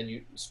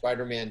 then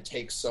Spider-Man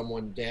takes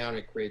someone down,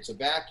 it creates a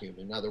vacuum.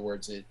 In other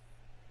words,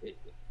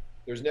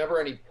 there's never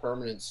any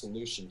permanent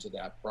solution to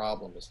that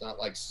problem. It's not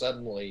like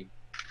suddenly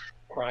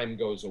crime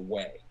goes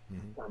away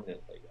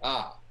permanently.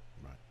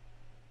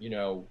 You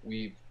know,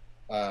 we've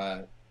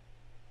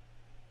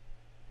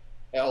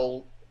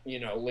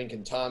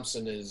Lincoln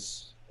Thompson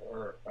is,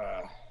 or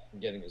I'm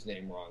getting his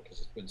name wrong because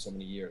it's been so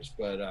many years,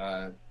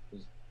 but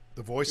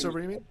the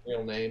voiceover, you mean?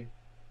 Real name?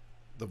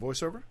 The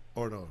voiceover,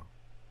 or no?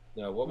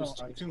 No, what was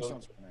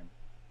Tombstone's name?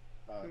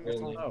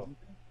 Real name?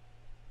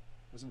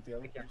 Wasn't the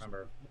other? I can't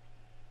remember.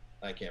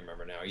 I can't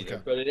remember now either.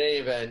 Okay. But in any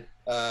event,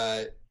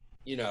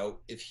 you know,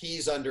 if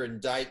he's under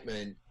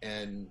indictment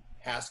and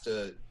has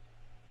to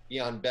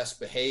beyond best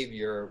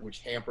behavior, which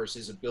hampers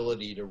his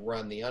ability to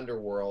run the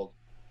underworld,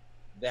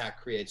 that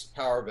creates a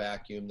power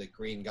vacuum that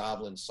Green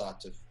Goblin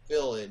sought to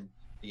fill in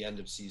the end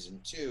of season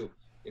 2.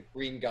 If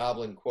Green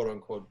Goblin, quote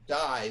unquote,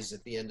 dies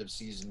at the end of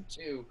season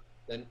 2,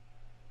 then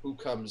who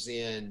comes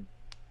in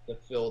to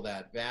fill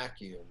that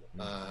vacuum?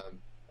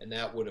 And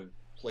that would have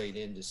played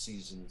into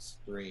seasons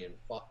 3 and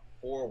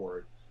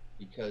forward,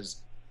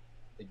 because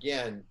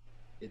again,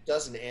 it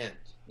doesn't end.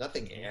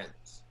 Nothing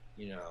ends,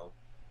 you know.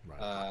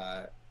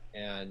 Right.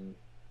 And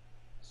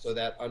so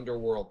that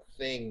underworld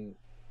thing,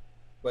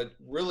 but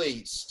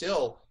really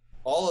still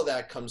all of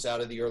that comes out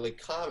of the early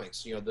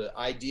comics. You know, the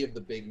idea of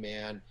the big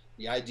man,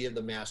 the idea of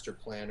the master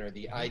planner,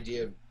 the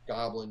idea of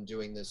Goblin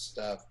doing this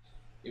stuff.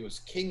 It was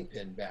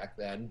Kingpin back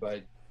then,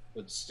 but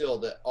still,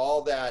 that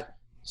all that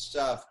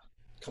stuff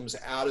comes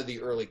out of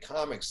the early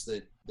comics,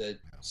 that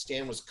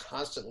Stan was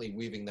constantly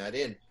weaving that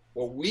in.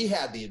 What we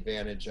had the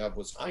advantage of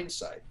was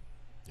hindsight.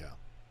 Yeah.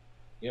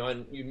 You know,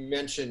 and you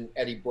mentioned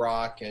Eddie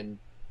Brock, and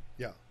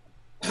yeah,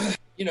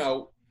 you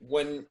know,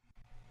 when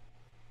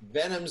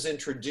Venom's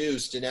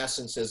introduced in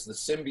essence as the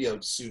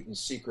symbiote suit in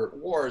Secret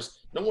Wars,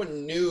 no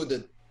one knew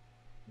that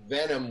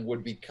Venom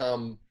would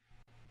become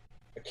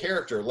a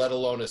character, let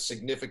alone a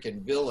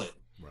significant villain,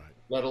 right,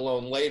 let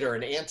alone later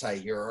an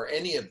anti-hero or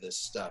any of this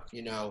stuff,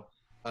 you know.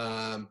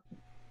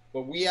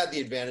 But we had the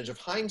advantage of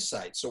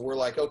hindsight. So we're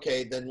like,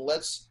 okay, then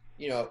let's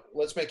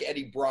make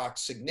Eddie Brock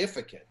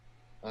significant.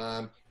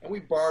 And we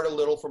borrowed a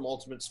little from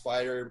Ultimate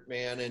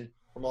Spider-Man and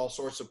from all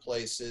sorts of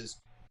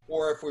places.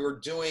 Or if we were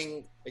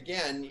doing,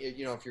 again,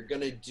 you know, if you're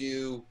going to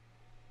do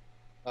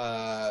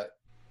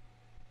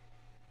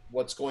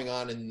what's going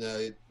on in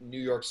the New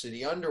York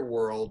City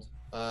underworld,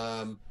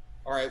 all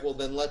right, well,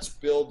 then let's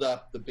build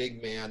up the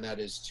big man that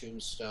is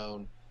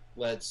Tombstone.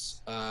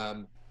 Let's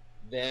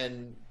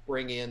then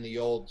bring in the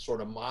old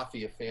sort of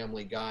mafia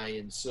family guy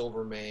in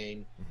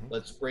Silvermane.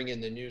 Let's bring in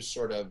the new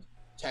sort of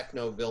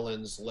techno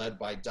villains led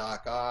by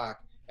Doc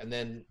Ock. And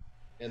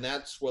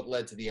that's what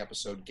led to the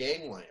episode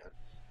Gangland.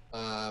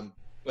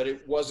 But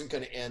it wasn't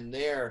going to end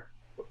there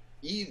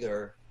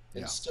either.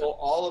 And still,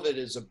 all of it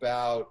is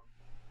about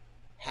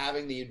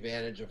having the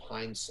advantage of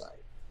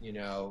hindsight. You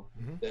know,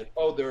 that,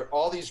 there are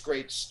all these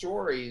great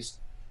stories,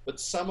 but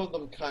some of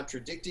them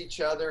contradict each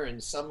other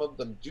and some of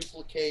them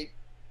duplicate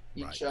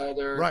each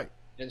other. Right.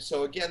 And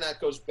so, again, that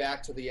goes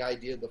back to the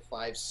idea of the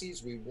 5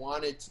 Cs. We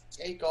wanted to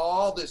take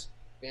all this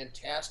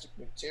fantastic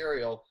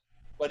material,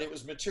 but it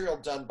was material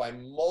done by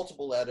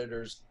multiple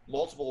editors,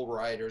 multiple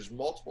writers,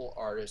 multiple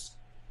artists.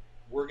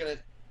 We're going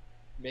to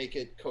make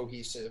it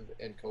cohesive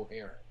and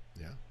coherent.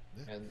 Yeah.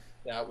 And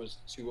that was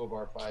 2 of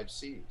our 5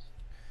 Cs.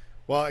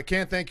 Well, I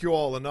can't thank you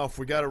all enough.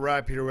 We got to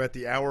wrap here. We're at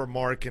the hour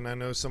mark, and I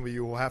know some of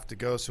you will have to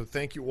go. So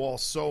thank you all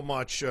so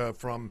much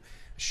from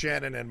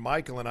Shannon and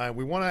Michael and I.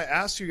 We want to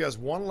ask you guys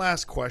one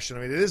last question. I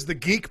mean, it is the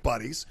Geek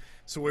Buddies,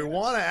 so we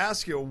want to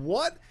ask you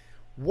what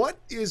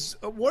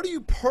are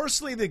you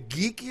personally the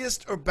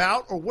geekiest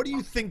about, or what do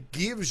you think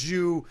gives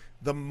you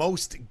the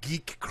most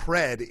geek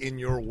cred in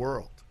your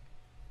world?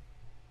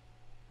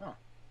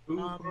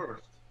 Who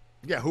first?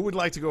 Yeah, who would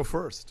like to go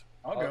first?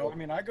 I'll go. I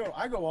mean, I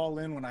go all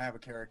in when I have a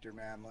character,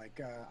 man.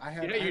 Like I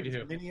had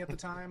a mini at the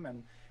time,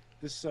 and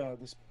this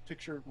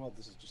picture. Well,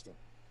 this is just a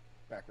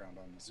background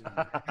on the Zoom.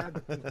 I had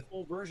the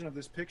full version of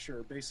this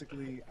picture,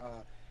 basically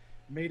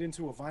made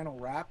into a vinyl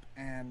wrap,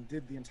 and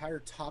did the entire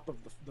top of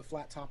the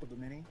flat top of the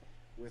mini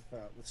with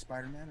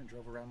Spider-Man, and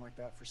drove around like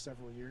that for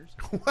several years.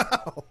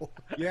 Wow.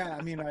 Yeah,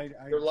 I mean,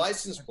 Your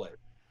license plate.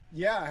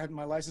 Yeah, I had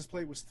my license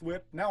plate was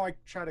Thwip. Now I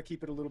try to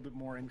keep it a little bit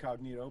more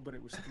incognito, but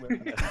it was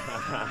Thwip.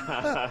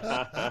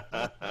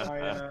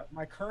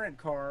 My current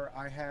car,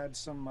 I had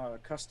some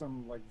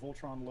custom like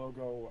Voltron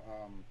logo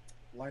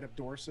light up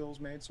door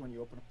sills made, so when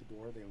you open up the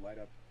door, they light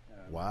up.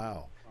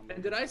 Wow.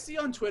 And did I see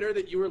on Twitter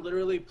that you were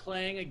literally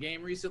playing a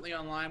game recently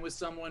online with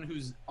someone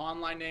whose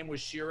online name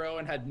was Shiro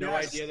and had no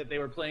idea that they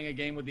were playing a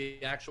game with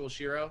the actual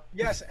Shiro?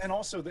 Yes, and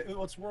also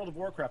it's World of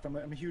Warcraft. I'm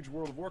a huge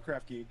World of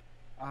Warcraft geek.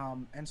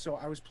 And so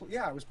I was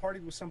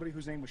partied with somebody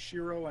whose name was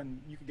Shiro, and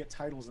you could get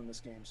titles in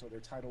this game. So their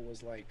title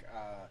was like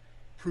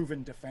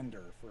Proven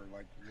Defender for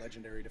like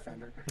Legendary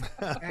Defender.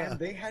 And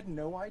they had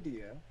no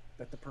idea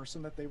that the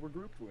person that they were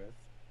grouped with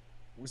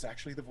was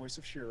actually the voice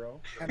of Shiro,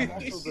 and I'm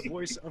also the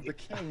voice of the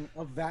king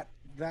of that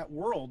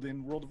world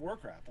in World of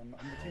Warcraft. I'm the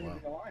king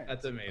of the Alliance.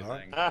 That's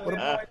amazing.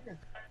 Right.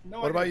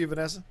 What about you,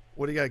 Vanessa?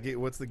 What do you got?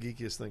 What's the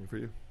geekiest thing for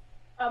you?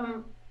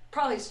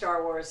 Probably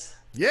Star Wars.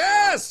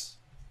 Yes.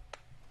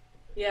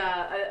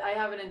 Yeah, I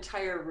have an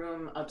entire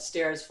room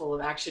upstairs full of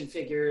action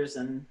figures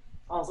and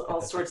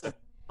all sorts of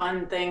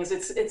fun things.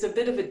 It's a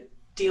bit of a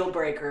deal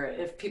breaker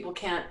if people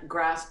can't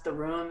grasp the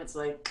room. It's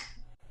like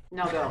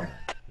no go.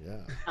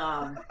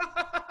 Yeah.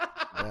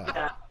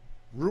 Yeah.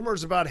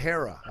 Rumors about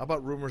Hera. How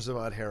about rumors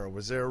about Hera?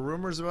 Was there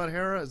rumors about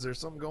Hera? Is there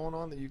something going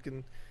on that you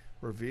can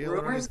reveal?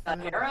 Rumors about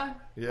Hera?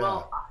 Yeah.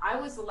 Well, I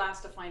was the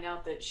last to find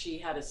out that she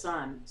had a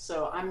son,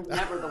 so I'm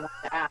never the one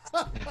to ask.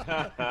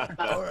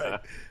 All right.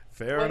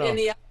 Fair enough. In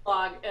the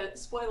epilogue,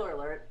 spoiler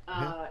alert,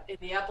 in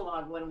the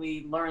epilogue when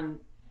we learn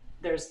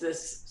there's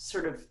this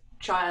sort of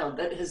child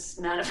that has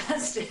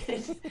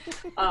manifested.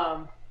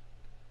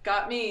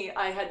 Got me.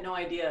 I had no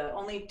idea.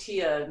 Only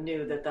Tia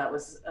knew that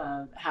was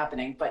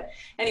happening. But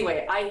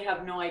anyway, I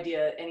have no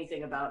idea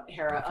anything about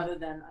Hera other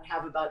than I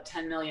have about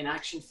 10 million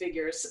action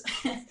figures.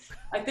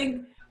 I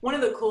think one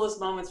of the coolest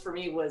moments for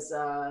me was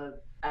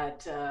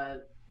at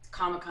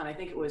Comic-Con, I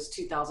think it was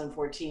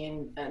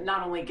 2014,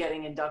 not only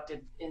getting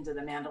inducted into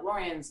the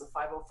Mandalorians, the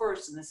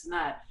 501st and this and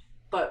that,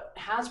 but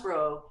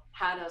Hasbro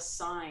had us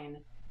sign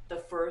the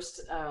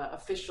first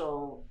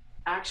official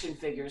action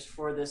figures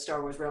for the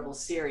Star Wars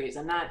Rebels series.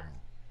 And that,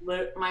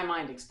 my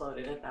mind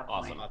exploded at that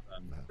point.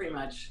 Awesome. Pretty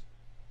much.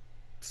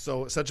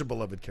 So such a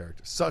beloved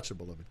character.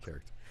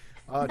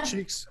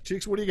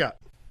 Cheeks, what do you got?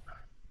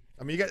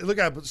 I mean, look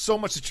at so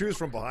much to choose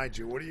from behind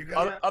you. What do you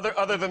got?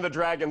 Other than the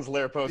Dragon's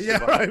Lair poster.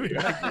 Yeah, right.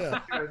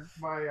 Yeah.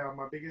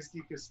 My biggest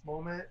geekiest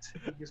moment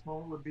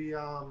would be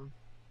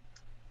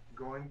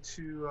going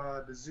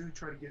to the zoo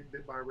trying to get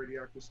bit by a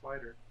radioactive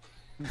spider.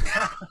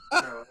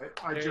 No,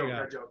 I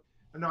joke.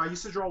 No, I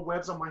used to draw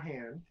webs on my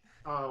hand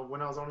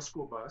when I was on a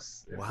school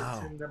bus and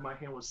pretend that my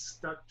hand was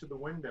stuck to the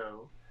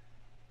window.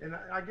 And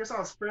I guess I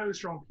was fairly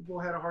strong. People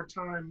had a hard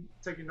time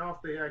taking it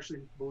off. They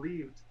actually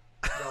believed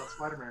about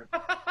Spider-Man.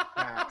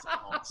 That's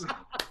awesome.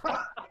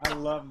 I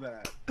love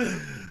that.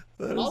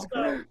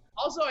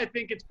 Also, I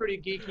think it's pretty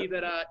geeky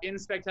that in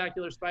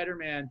Spectacular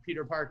Spider-Man,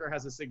 Peter Parker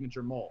has a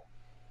signature mole.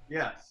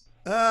 Yes.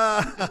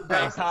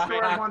 That's the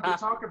story I wanted to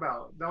talk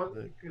about.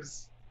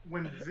 Because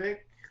when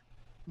Vic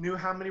knew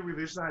how many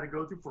revisions I had to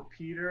go through for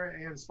Peter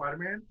and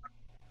Spider-Man,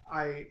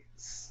 I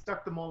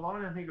stuck the mole on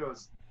him and he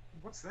goes,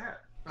 "What's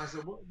that?" I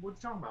said, what are you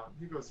talking about?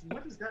 He goes,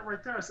 "What is that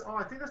right there?" I said, "Oh,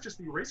 I think that's just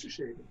the eraser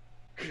shaving."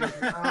 He goes,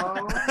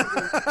 "Oh."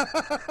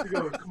 He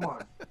goes, "Come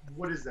on,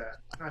 what is that?"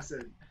 And I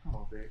said, "Come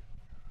on, Vic."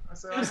 I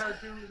said, "I had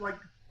to do like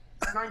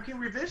 19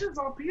 revisions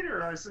on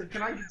Peter." I said,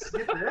 "Can I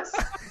get this?"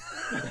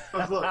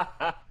 Look,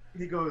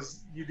 he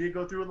goes, "You did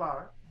go through a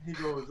lot." He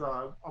goes,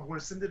 "I'm going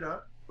to send it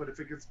up, but if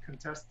it gets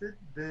contested,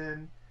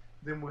 then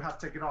we'll have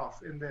to take it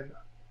off." And then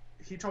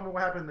he told me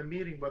what happened in the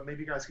meeting, but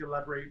maybe you guys can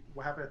elaborate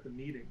what happened at the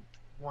meeting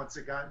once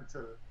it got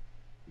into,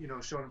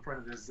 shown in front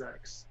of his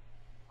execs.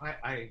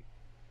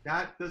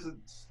 That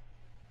doesn't.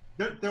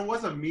 There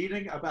was a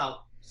meeting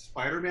about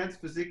Spider-Man's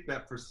physique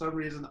that for some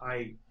reason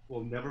I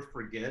will never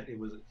forget. It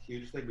was a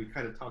huge thing. We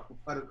kind of talked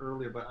about it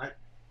earlier, but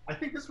I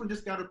think this one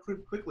just got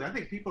approved quickly. I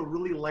think people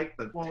really like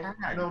the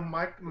tag. No,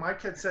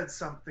 Mike had said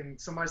something.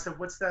 Somebody said,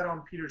 "What's that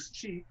on Peter's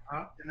cheek?"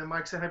 And then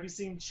Mike said, "Have you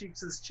seen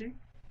Cheeks' cheek?"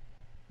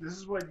 This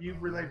is what you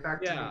relayed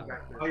back to me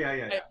back then. Oh,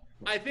 yeah.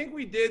 I think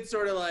we did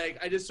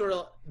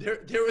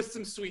there was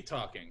some sweet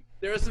talking.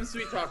 There was some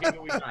sweet talking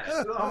when we got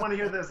it. I want to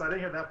hear this. I didn't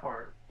hear that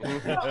part.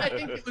 No, I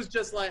think it was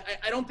just like,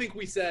 I don't think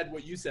we said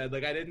what you said.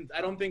 Like, I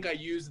don't think I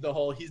used the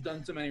whole, he's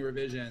done so many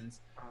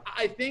revisions.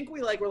 I think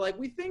we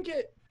think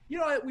it,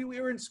 we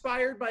were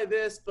inspired by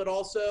this, but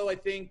also I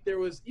think there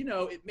was,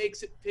 it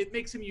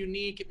makes him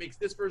unique. It makes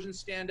this version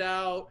stand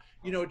out.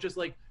 Just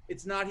like,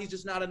 he's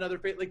just not another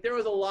face. Like, there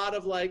was a lot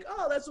of like,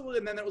 oh, that's what,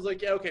 and then it was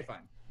like, yeah, okay,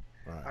 fine.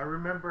 Right. I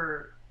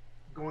remember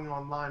going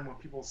online when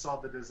people saw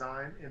the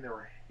design and they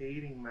were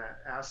hating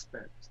that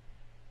aspect.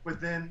 But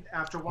then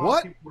after a while,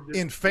 what? People were just,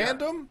 in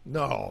fandom?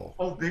 No.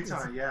 Oh, big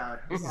time, yeah.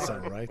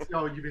 Right?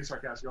 Oh, you're being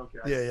sarcastic. Okay.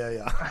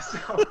 Yeah.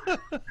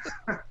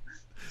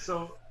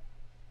 So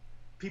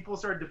people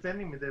started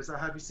defending me. There's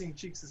 "Have you seen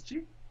Cheeks'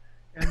 cheek?"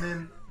 And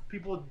then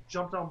people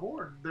jumped on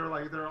board.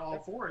 They're all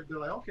for it. They're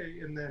like, okay.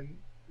 And then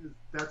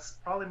that's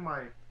probably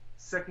my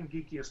second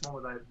geekiest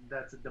moment.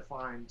 That's a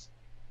defined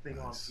thing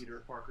on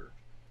Peter Parker.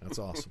 That's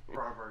awesome.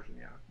 For our version,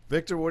 yeah.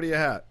 Victor, what do you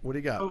have? What do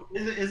you got? So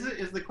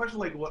is the question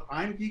like what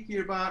I'm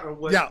geeky about or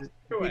what? Yeah.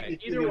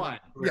 Either one.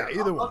 Yeah,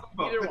 either one.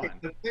 Either one.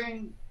 The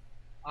thing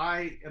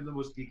I am the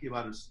most geeky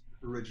about is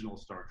original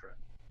Star Trek.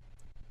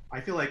 I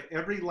feel like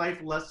every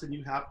life lesson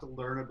you have to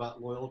learn about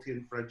loyalty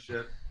and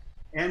friendship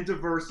and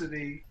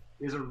diversity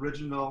is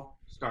original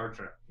Star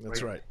Trek.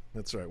 That's right.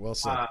 Well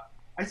said.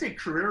 I say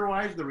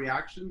career-wise, the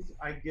reactions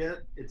I get,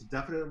 it's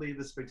definitely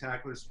the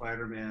Spectacular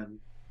Spider-Man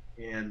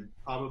and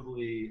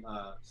probably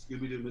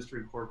Scooby-Doo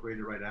Mystery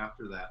Incorporated right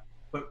after that.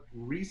 But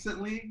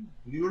recently,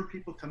 newer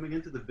people coming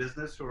into the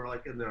business who are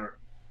like in their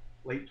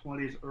late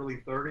 20s, early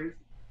 30s,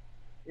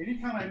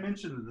 anytime I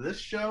mention this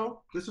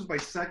show, this was my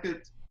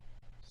second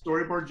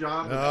storyboard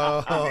job.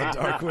 Oh,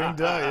 Darkwing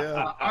Duck,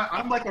 yeah.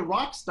 I'm like a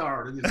rock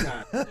star to this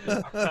guy.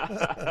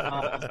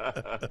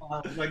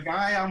 The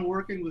guy I'm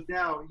working with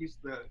now, he's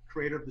the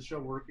creator of the show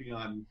working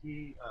on,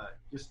 he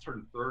just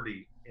turned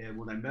 30. And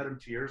when I met him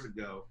 2 years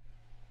ago,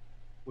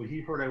 when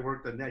he heard I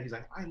worked on that, he's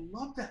like, "I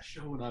loved that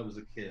show when I was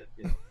a kid."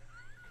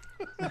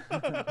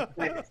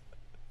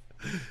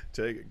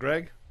 Take it.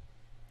 Greg?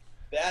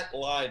 That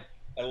line,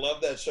 "I love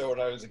that show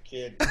when I was a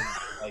kid," is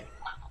like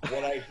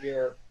what I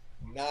hear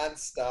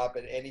nonstop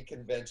at any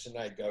convention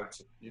I go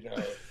to.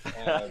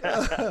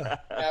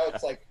 Now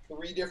it's like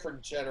 3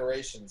 different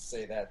generations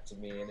say that to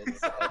me, and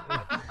it's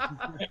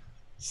like,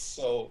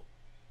 so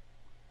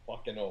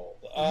fucking old.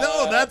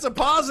 No, that's a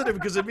positive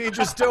because it means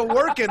you're still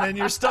working and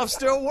your stuff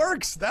still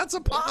works. That's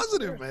a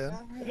positive, man.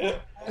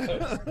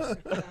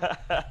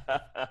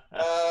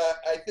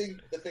 I think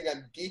the thing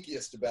I'm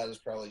geekiest about is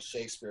probably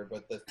Shakespeare,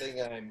 but the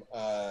thing I'm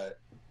I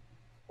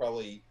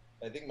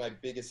think my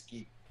biggest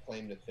geek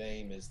claim to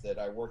fame is that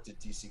I worked at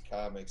DC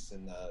Comics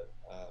in the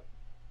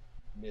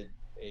mid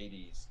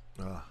 80s,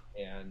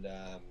 and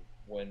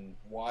when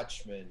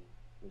Watchmen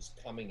was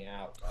coming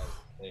out, I was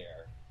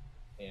there,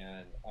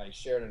 and I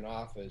shared an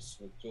office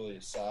with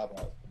Julia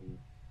Saba, who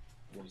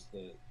was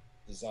the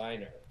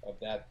designer of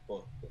that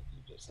book that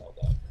you just held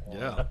up.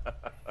 Yeah.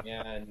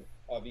 And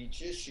of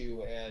each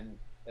issue, and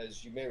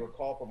as you may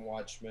recall from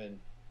Watchmen,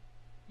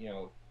 you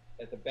know,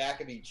 at the back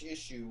of each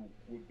issue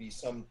would be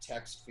some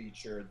text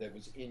feature that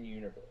was in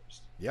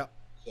universe. Yep.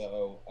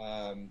 So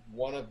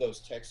one of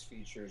those text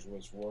features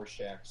was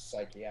Rorschach's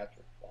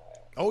psychiatric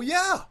file. Oh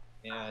yeah.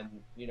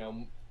 And you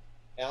know,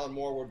 Alan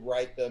Moore would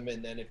write them,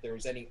 and then if there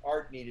was any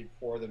art needed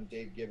for them,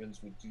 Dave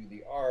Gibbons would do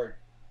the art.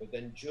 But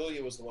then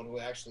Julia was the one who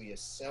actually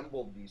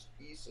assembled these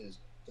pieces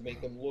to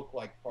make them look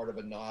like part of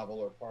a novel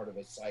or part of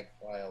a psych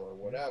file or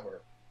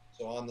whatever.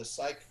 So on the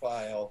psych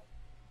file,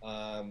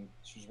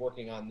 she was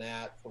working on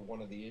that for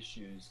one of the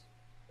issues,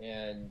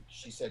 and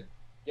she said,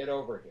 "Get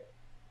over here."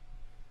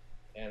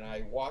 And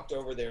I walked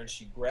over there, and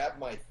she grabbed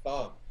my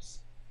thumbs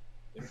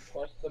and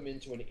pressed them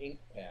into an ink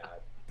pad,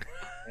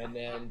 and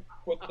then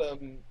put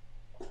them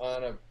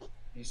on a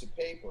piece of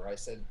paper. I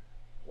said,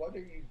 "What are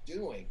you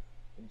doing?"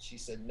 And she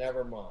said,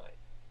 "Never mind."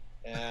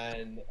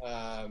 And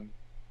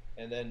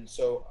then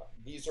so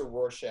these are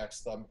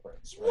Rorschach's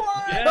thumbprints,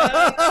 right?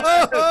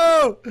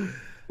 Yeah.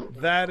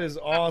 That is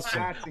awesome.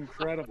 That's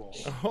incredible.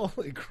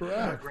 Holy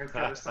crap. Great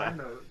pair of sign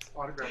notes,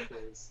 autograph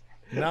days.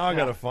 Now I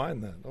got to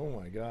find that. Oh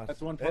my gosh. That's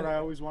one part I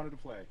always wanted to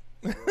play.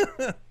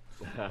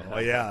 Oh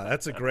yeah,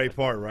 that's a great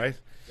part, right?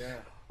 Yeah.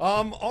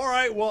 All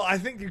right. Well, I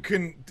think you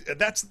can.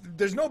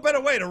 There's no better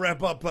way to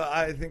wrap up.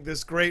 I think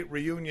this great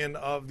reunion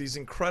of these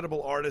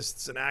incredible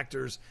artists and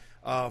actors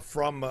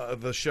from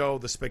the show,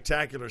 The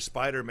Spectacular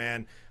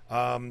Spider-Man.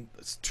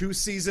 It's 2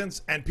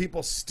 seasons, and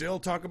people still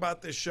talk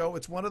about this show.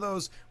 It's one of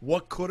those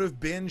what could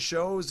have been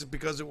shows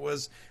because it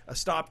was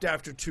stopped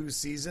after 2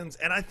 seasons,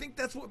 and I think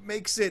that's what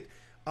makes it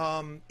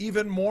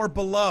even more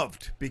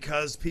beloved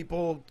because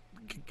people,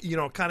 you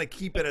know, kind of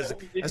keep it as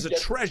a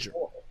treasure.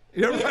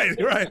 You're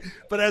right.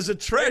 But as a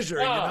treasure,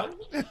 you know,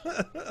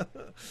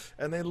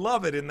 and they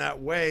love it in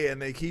that way,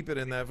 and they keep it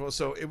in that.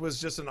 So it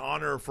was just an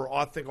honor for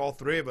I think all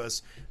 3 of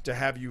us to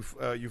have you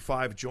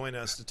 5 join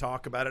us to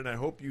talk about it, and I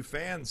hope you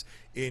fans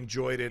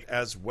enjoyed it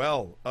as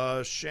well.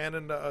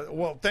 Shannon,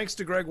 well, thanks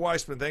to Greg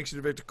Weisman, thanks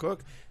to Victor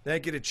Cook,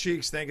 thank you to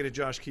Cheeks, thank you to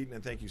Josh Keaton,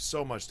 and thank you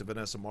so much to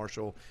Vanessa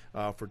Marshall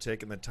for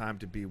taking the time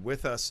to be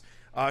with us.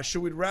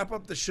 Should we wrap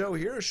up the show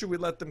here, or should we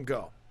let them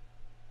go?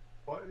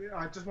 Well,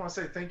 I just want to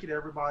say thank you to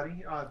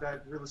everybody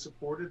that really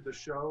supported the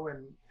show,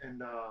 and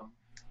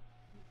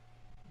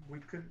we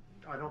couldn't.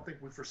 I don't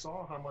think we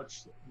foresaw how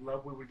much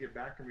love we would get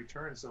back in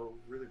return. So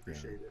really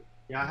appreciate it.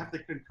 Yeah, I have to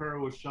concur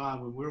with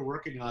Sean. When we were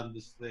working on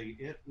this thing,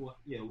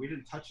 we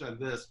didn't touch on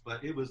this,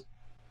 but it was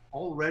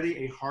already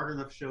a hard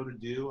enough show to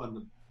do on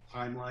the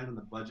timeline and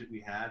the budget we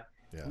had.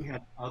 Yeah. We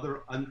had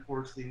other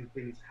unforeseen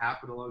things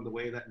happen along the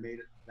way that made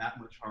it that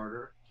much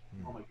harder.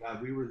 Oh my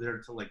God, we were there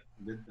till like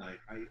midnight.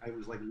 I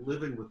was like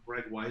living with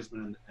Greg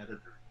Weisman and the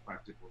editor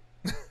practically,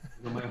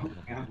 my own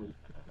family.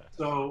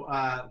 So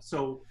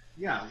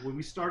yeah, when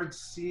we started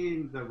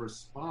seeing the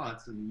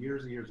response, and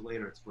years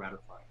later, it's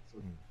gratifying.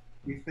 So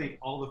we think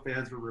all the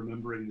fans were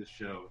remembering the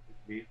show.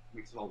 It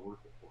makes it all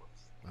worth it for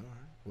us. All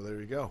right. Well,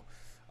 there you go.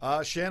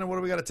 Shannon, what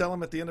do we got to tell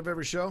them at the end of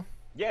every show?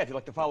 Yeah, if you'd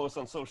like to follow us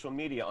on social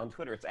media, on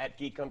Twitter, it's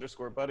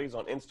 @geek_buddies,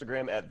 on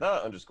Instagram at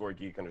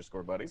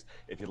 @the_geek_buddies.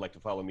 If you'd like to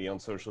follow me on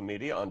social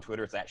media, on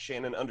Twitter, it's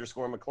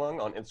 @Shannon_McClung,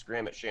 on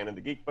Instagram at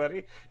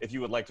 @ShannonTheGeekBuddy. If you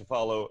would like to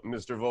follow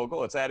Mr.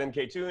 Vogel, it's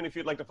 @MK2, and if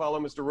you'd like to follow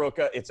Mr.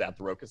 Roca, it's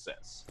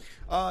 @TheRocaSays.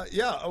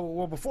 Yeah,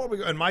 well, before we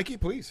go, and Mikey,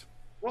 please.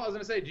 Well, I was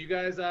going to say, do you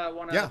guys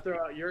want to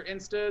throw out your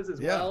Instas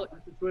as well?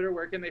 Twitter,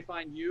 where can they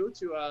find you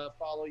to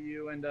follow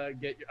you and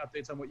get your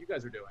updates on what you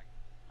guys are doing?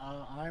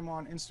 I'm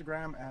on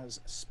Instagram as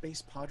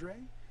Space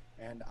Padre,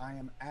 and I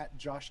am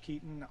 @Josh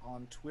Keaton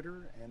on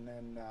Twitter, and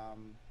then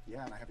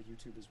and I have a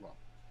YouTube as well.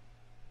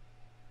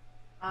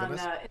 On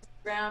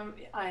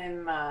Instagram,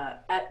 I'm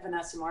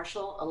 @Vanessa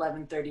Marshall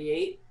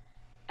 1138,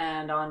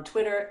 and on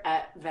Twitter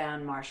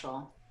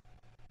 @VanMarshall.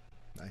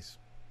 Nice.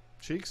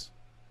 Cheeks.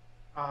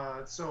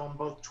 So on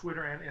both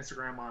Twitter and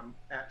Instagram, I'm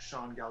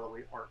 @Sean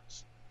Galloway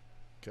Art.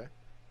 Okay.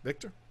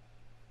 Victor.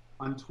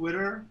 On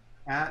Twitter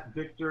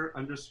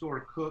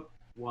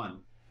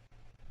 @Victor_Cook1.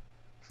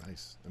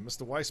 Nice. And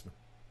Mr. Weisman.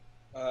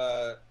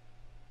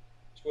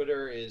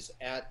 Twitter is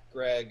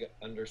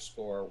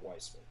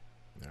 @Greg_Weisman.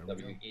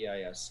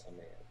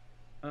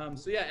 WEISMAN.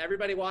 So yeah,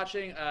 everybody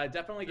watching,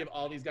 definitely give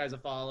all these guys a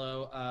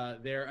follow.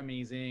 They're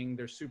amazing.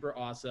 They're super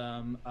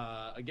awesome.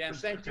 Again,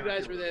 thank you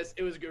guys for this.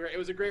 It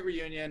was a great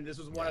reunion. This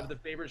was one of the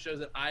favorite shows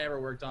that I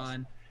ever worked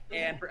on.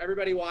 And for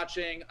everybody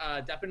watching,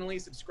 definitely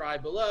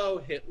subscribe below,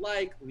 hit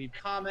like, leave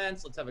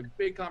comments. Let's have a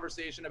big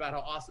conversation about how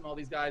awesome all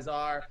these guys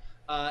are.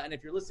 And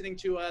if you're listening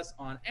to us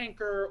on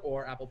Anchor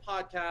or Apple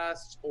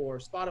Podcasts or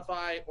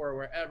Spotify or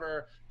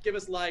wherever, give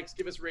us likes,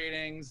 give us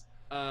ratings,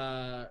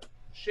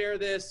 share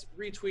this,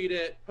 retweet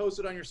it, post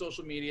it on your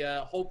social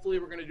media. Hopefully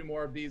we're going to do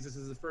more of these. This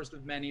is the first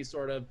of many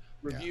sort of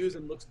reviews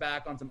and looks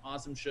back on some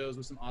awesome shows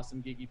with some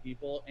awesome geeky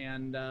people.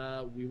 And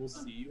we will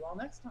see you all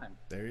next time.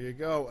 There you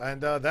go.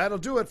 And that'll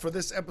do it for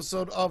this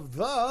episode of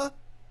the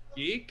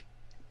Geek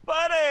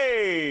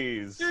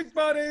Buddies! Geek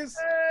Buddies!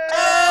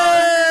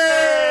 Hey!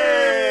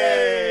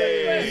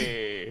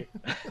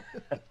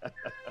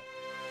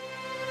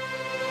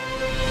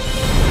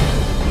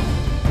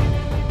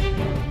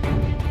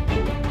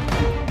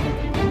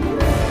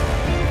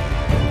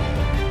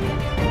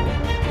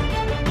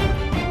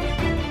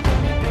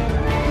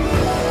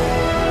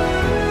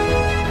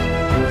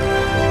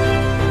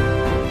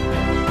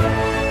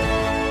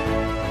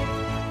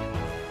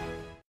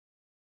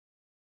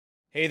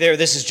 Hey there,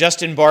 this is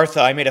Justin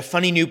Bartha. I made a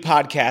funny new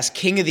podcast,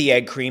 King of the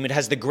Egg Cream. It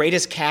has the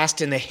greatest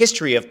cast in the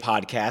history of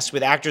podcasts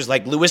with actors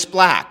like Louis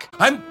Black.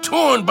 I'm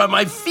torn by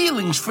my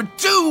feelings for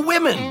two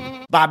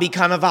women. Bobby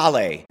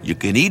Cannavale. You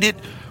can eat it,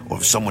 or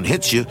if someone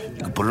hits you,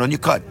 you can put it on your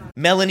cut.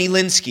 Melanie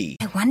Linsky.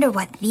 I wonder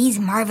what these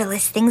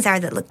marvelous things are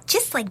that look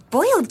just like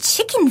boiled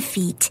chicken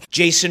feet.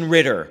 Jason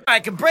Ritter. I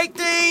can break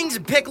things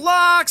and pick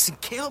locks and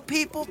kill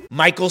people.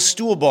 Michael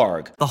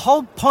Stuhlbarg. The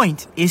whole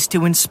point is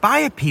to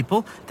inspire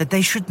people that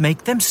they should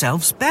make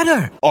themselves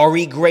better.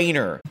 Ari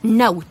Grainer.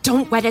 No,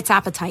 don't whet its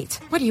appetite.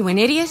 What are you, an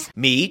idiot?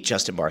 Me,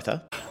 Justin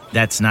Bartha.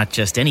 That's not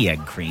just any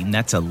egg cream,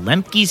 that's a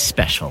Lemke's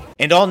special.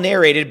 And all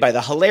narrated by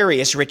the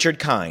hilarious Richard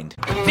Kind.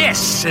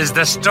 This is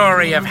the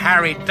story of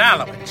Harry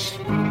Dalowitz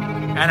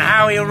and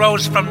how he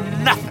rose from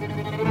nothing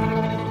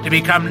to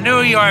become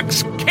New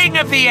York's King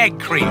of the Egg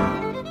Cream.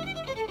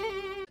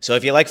 So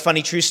if you like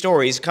funny true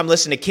stories, come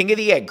listen to King of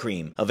the Egg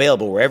Cream,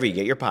 available wherever you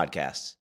get your podcasts.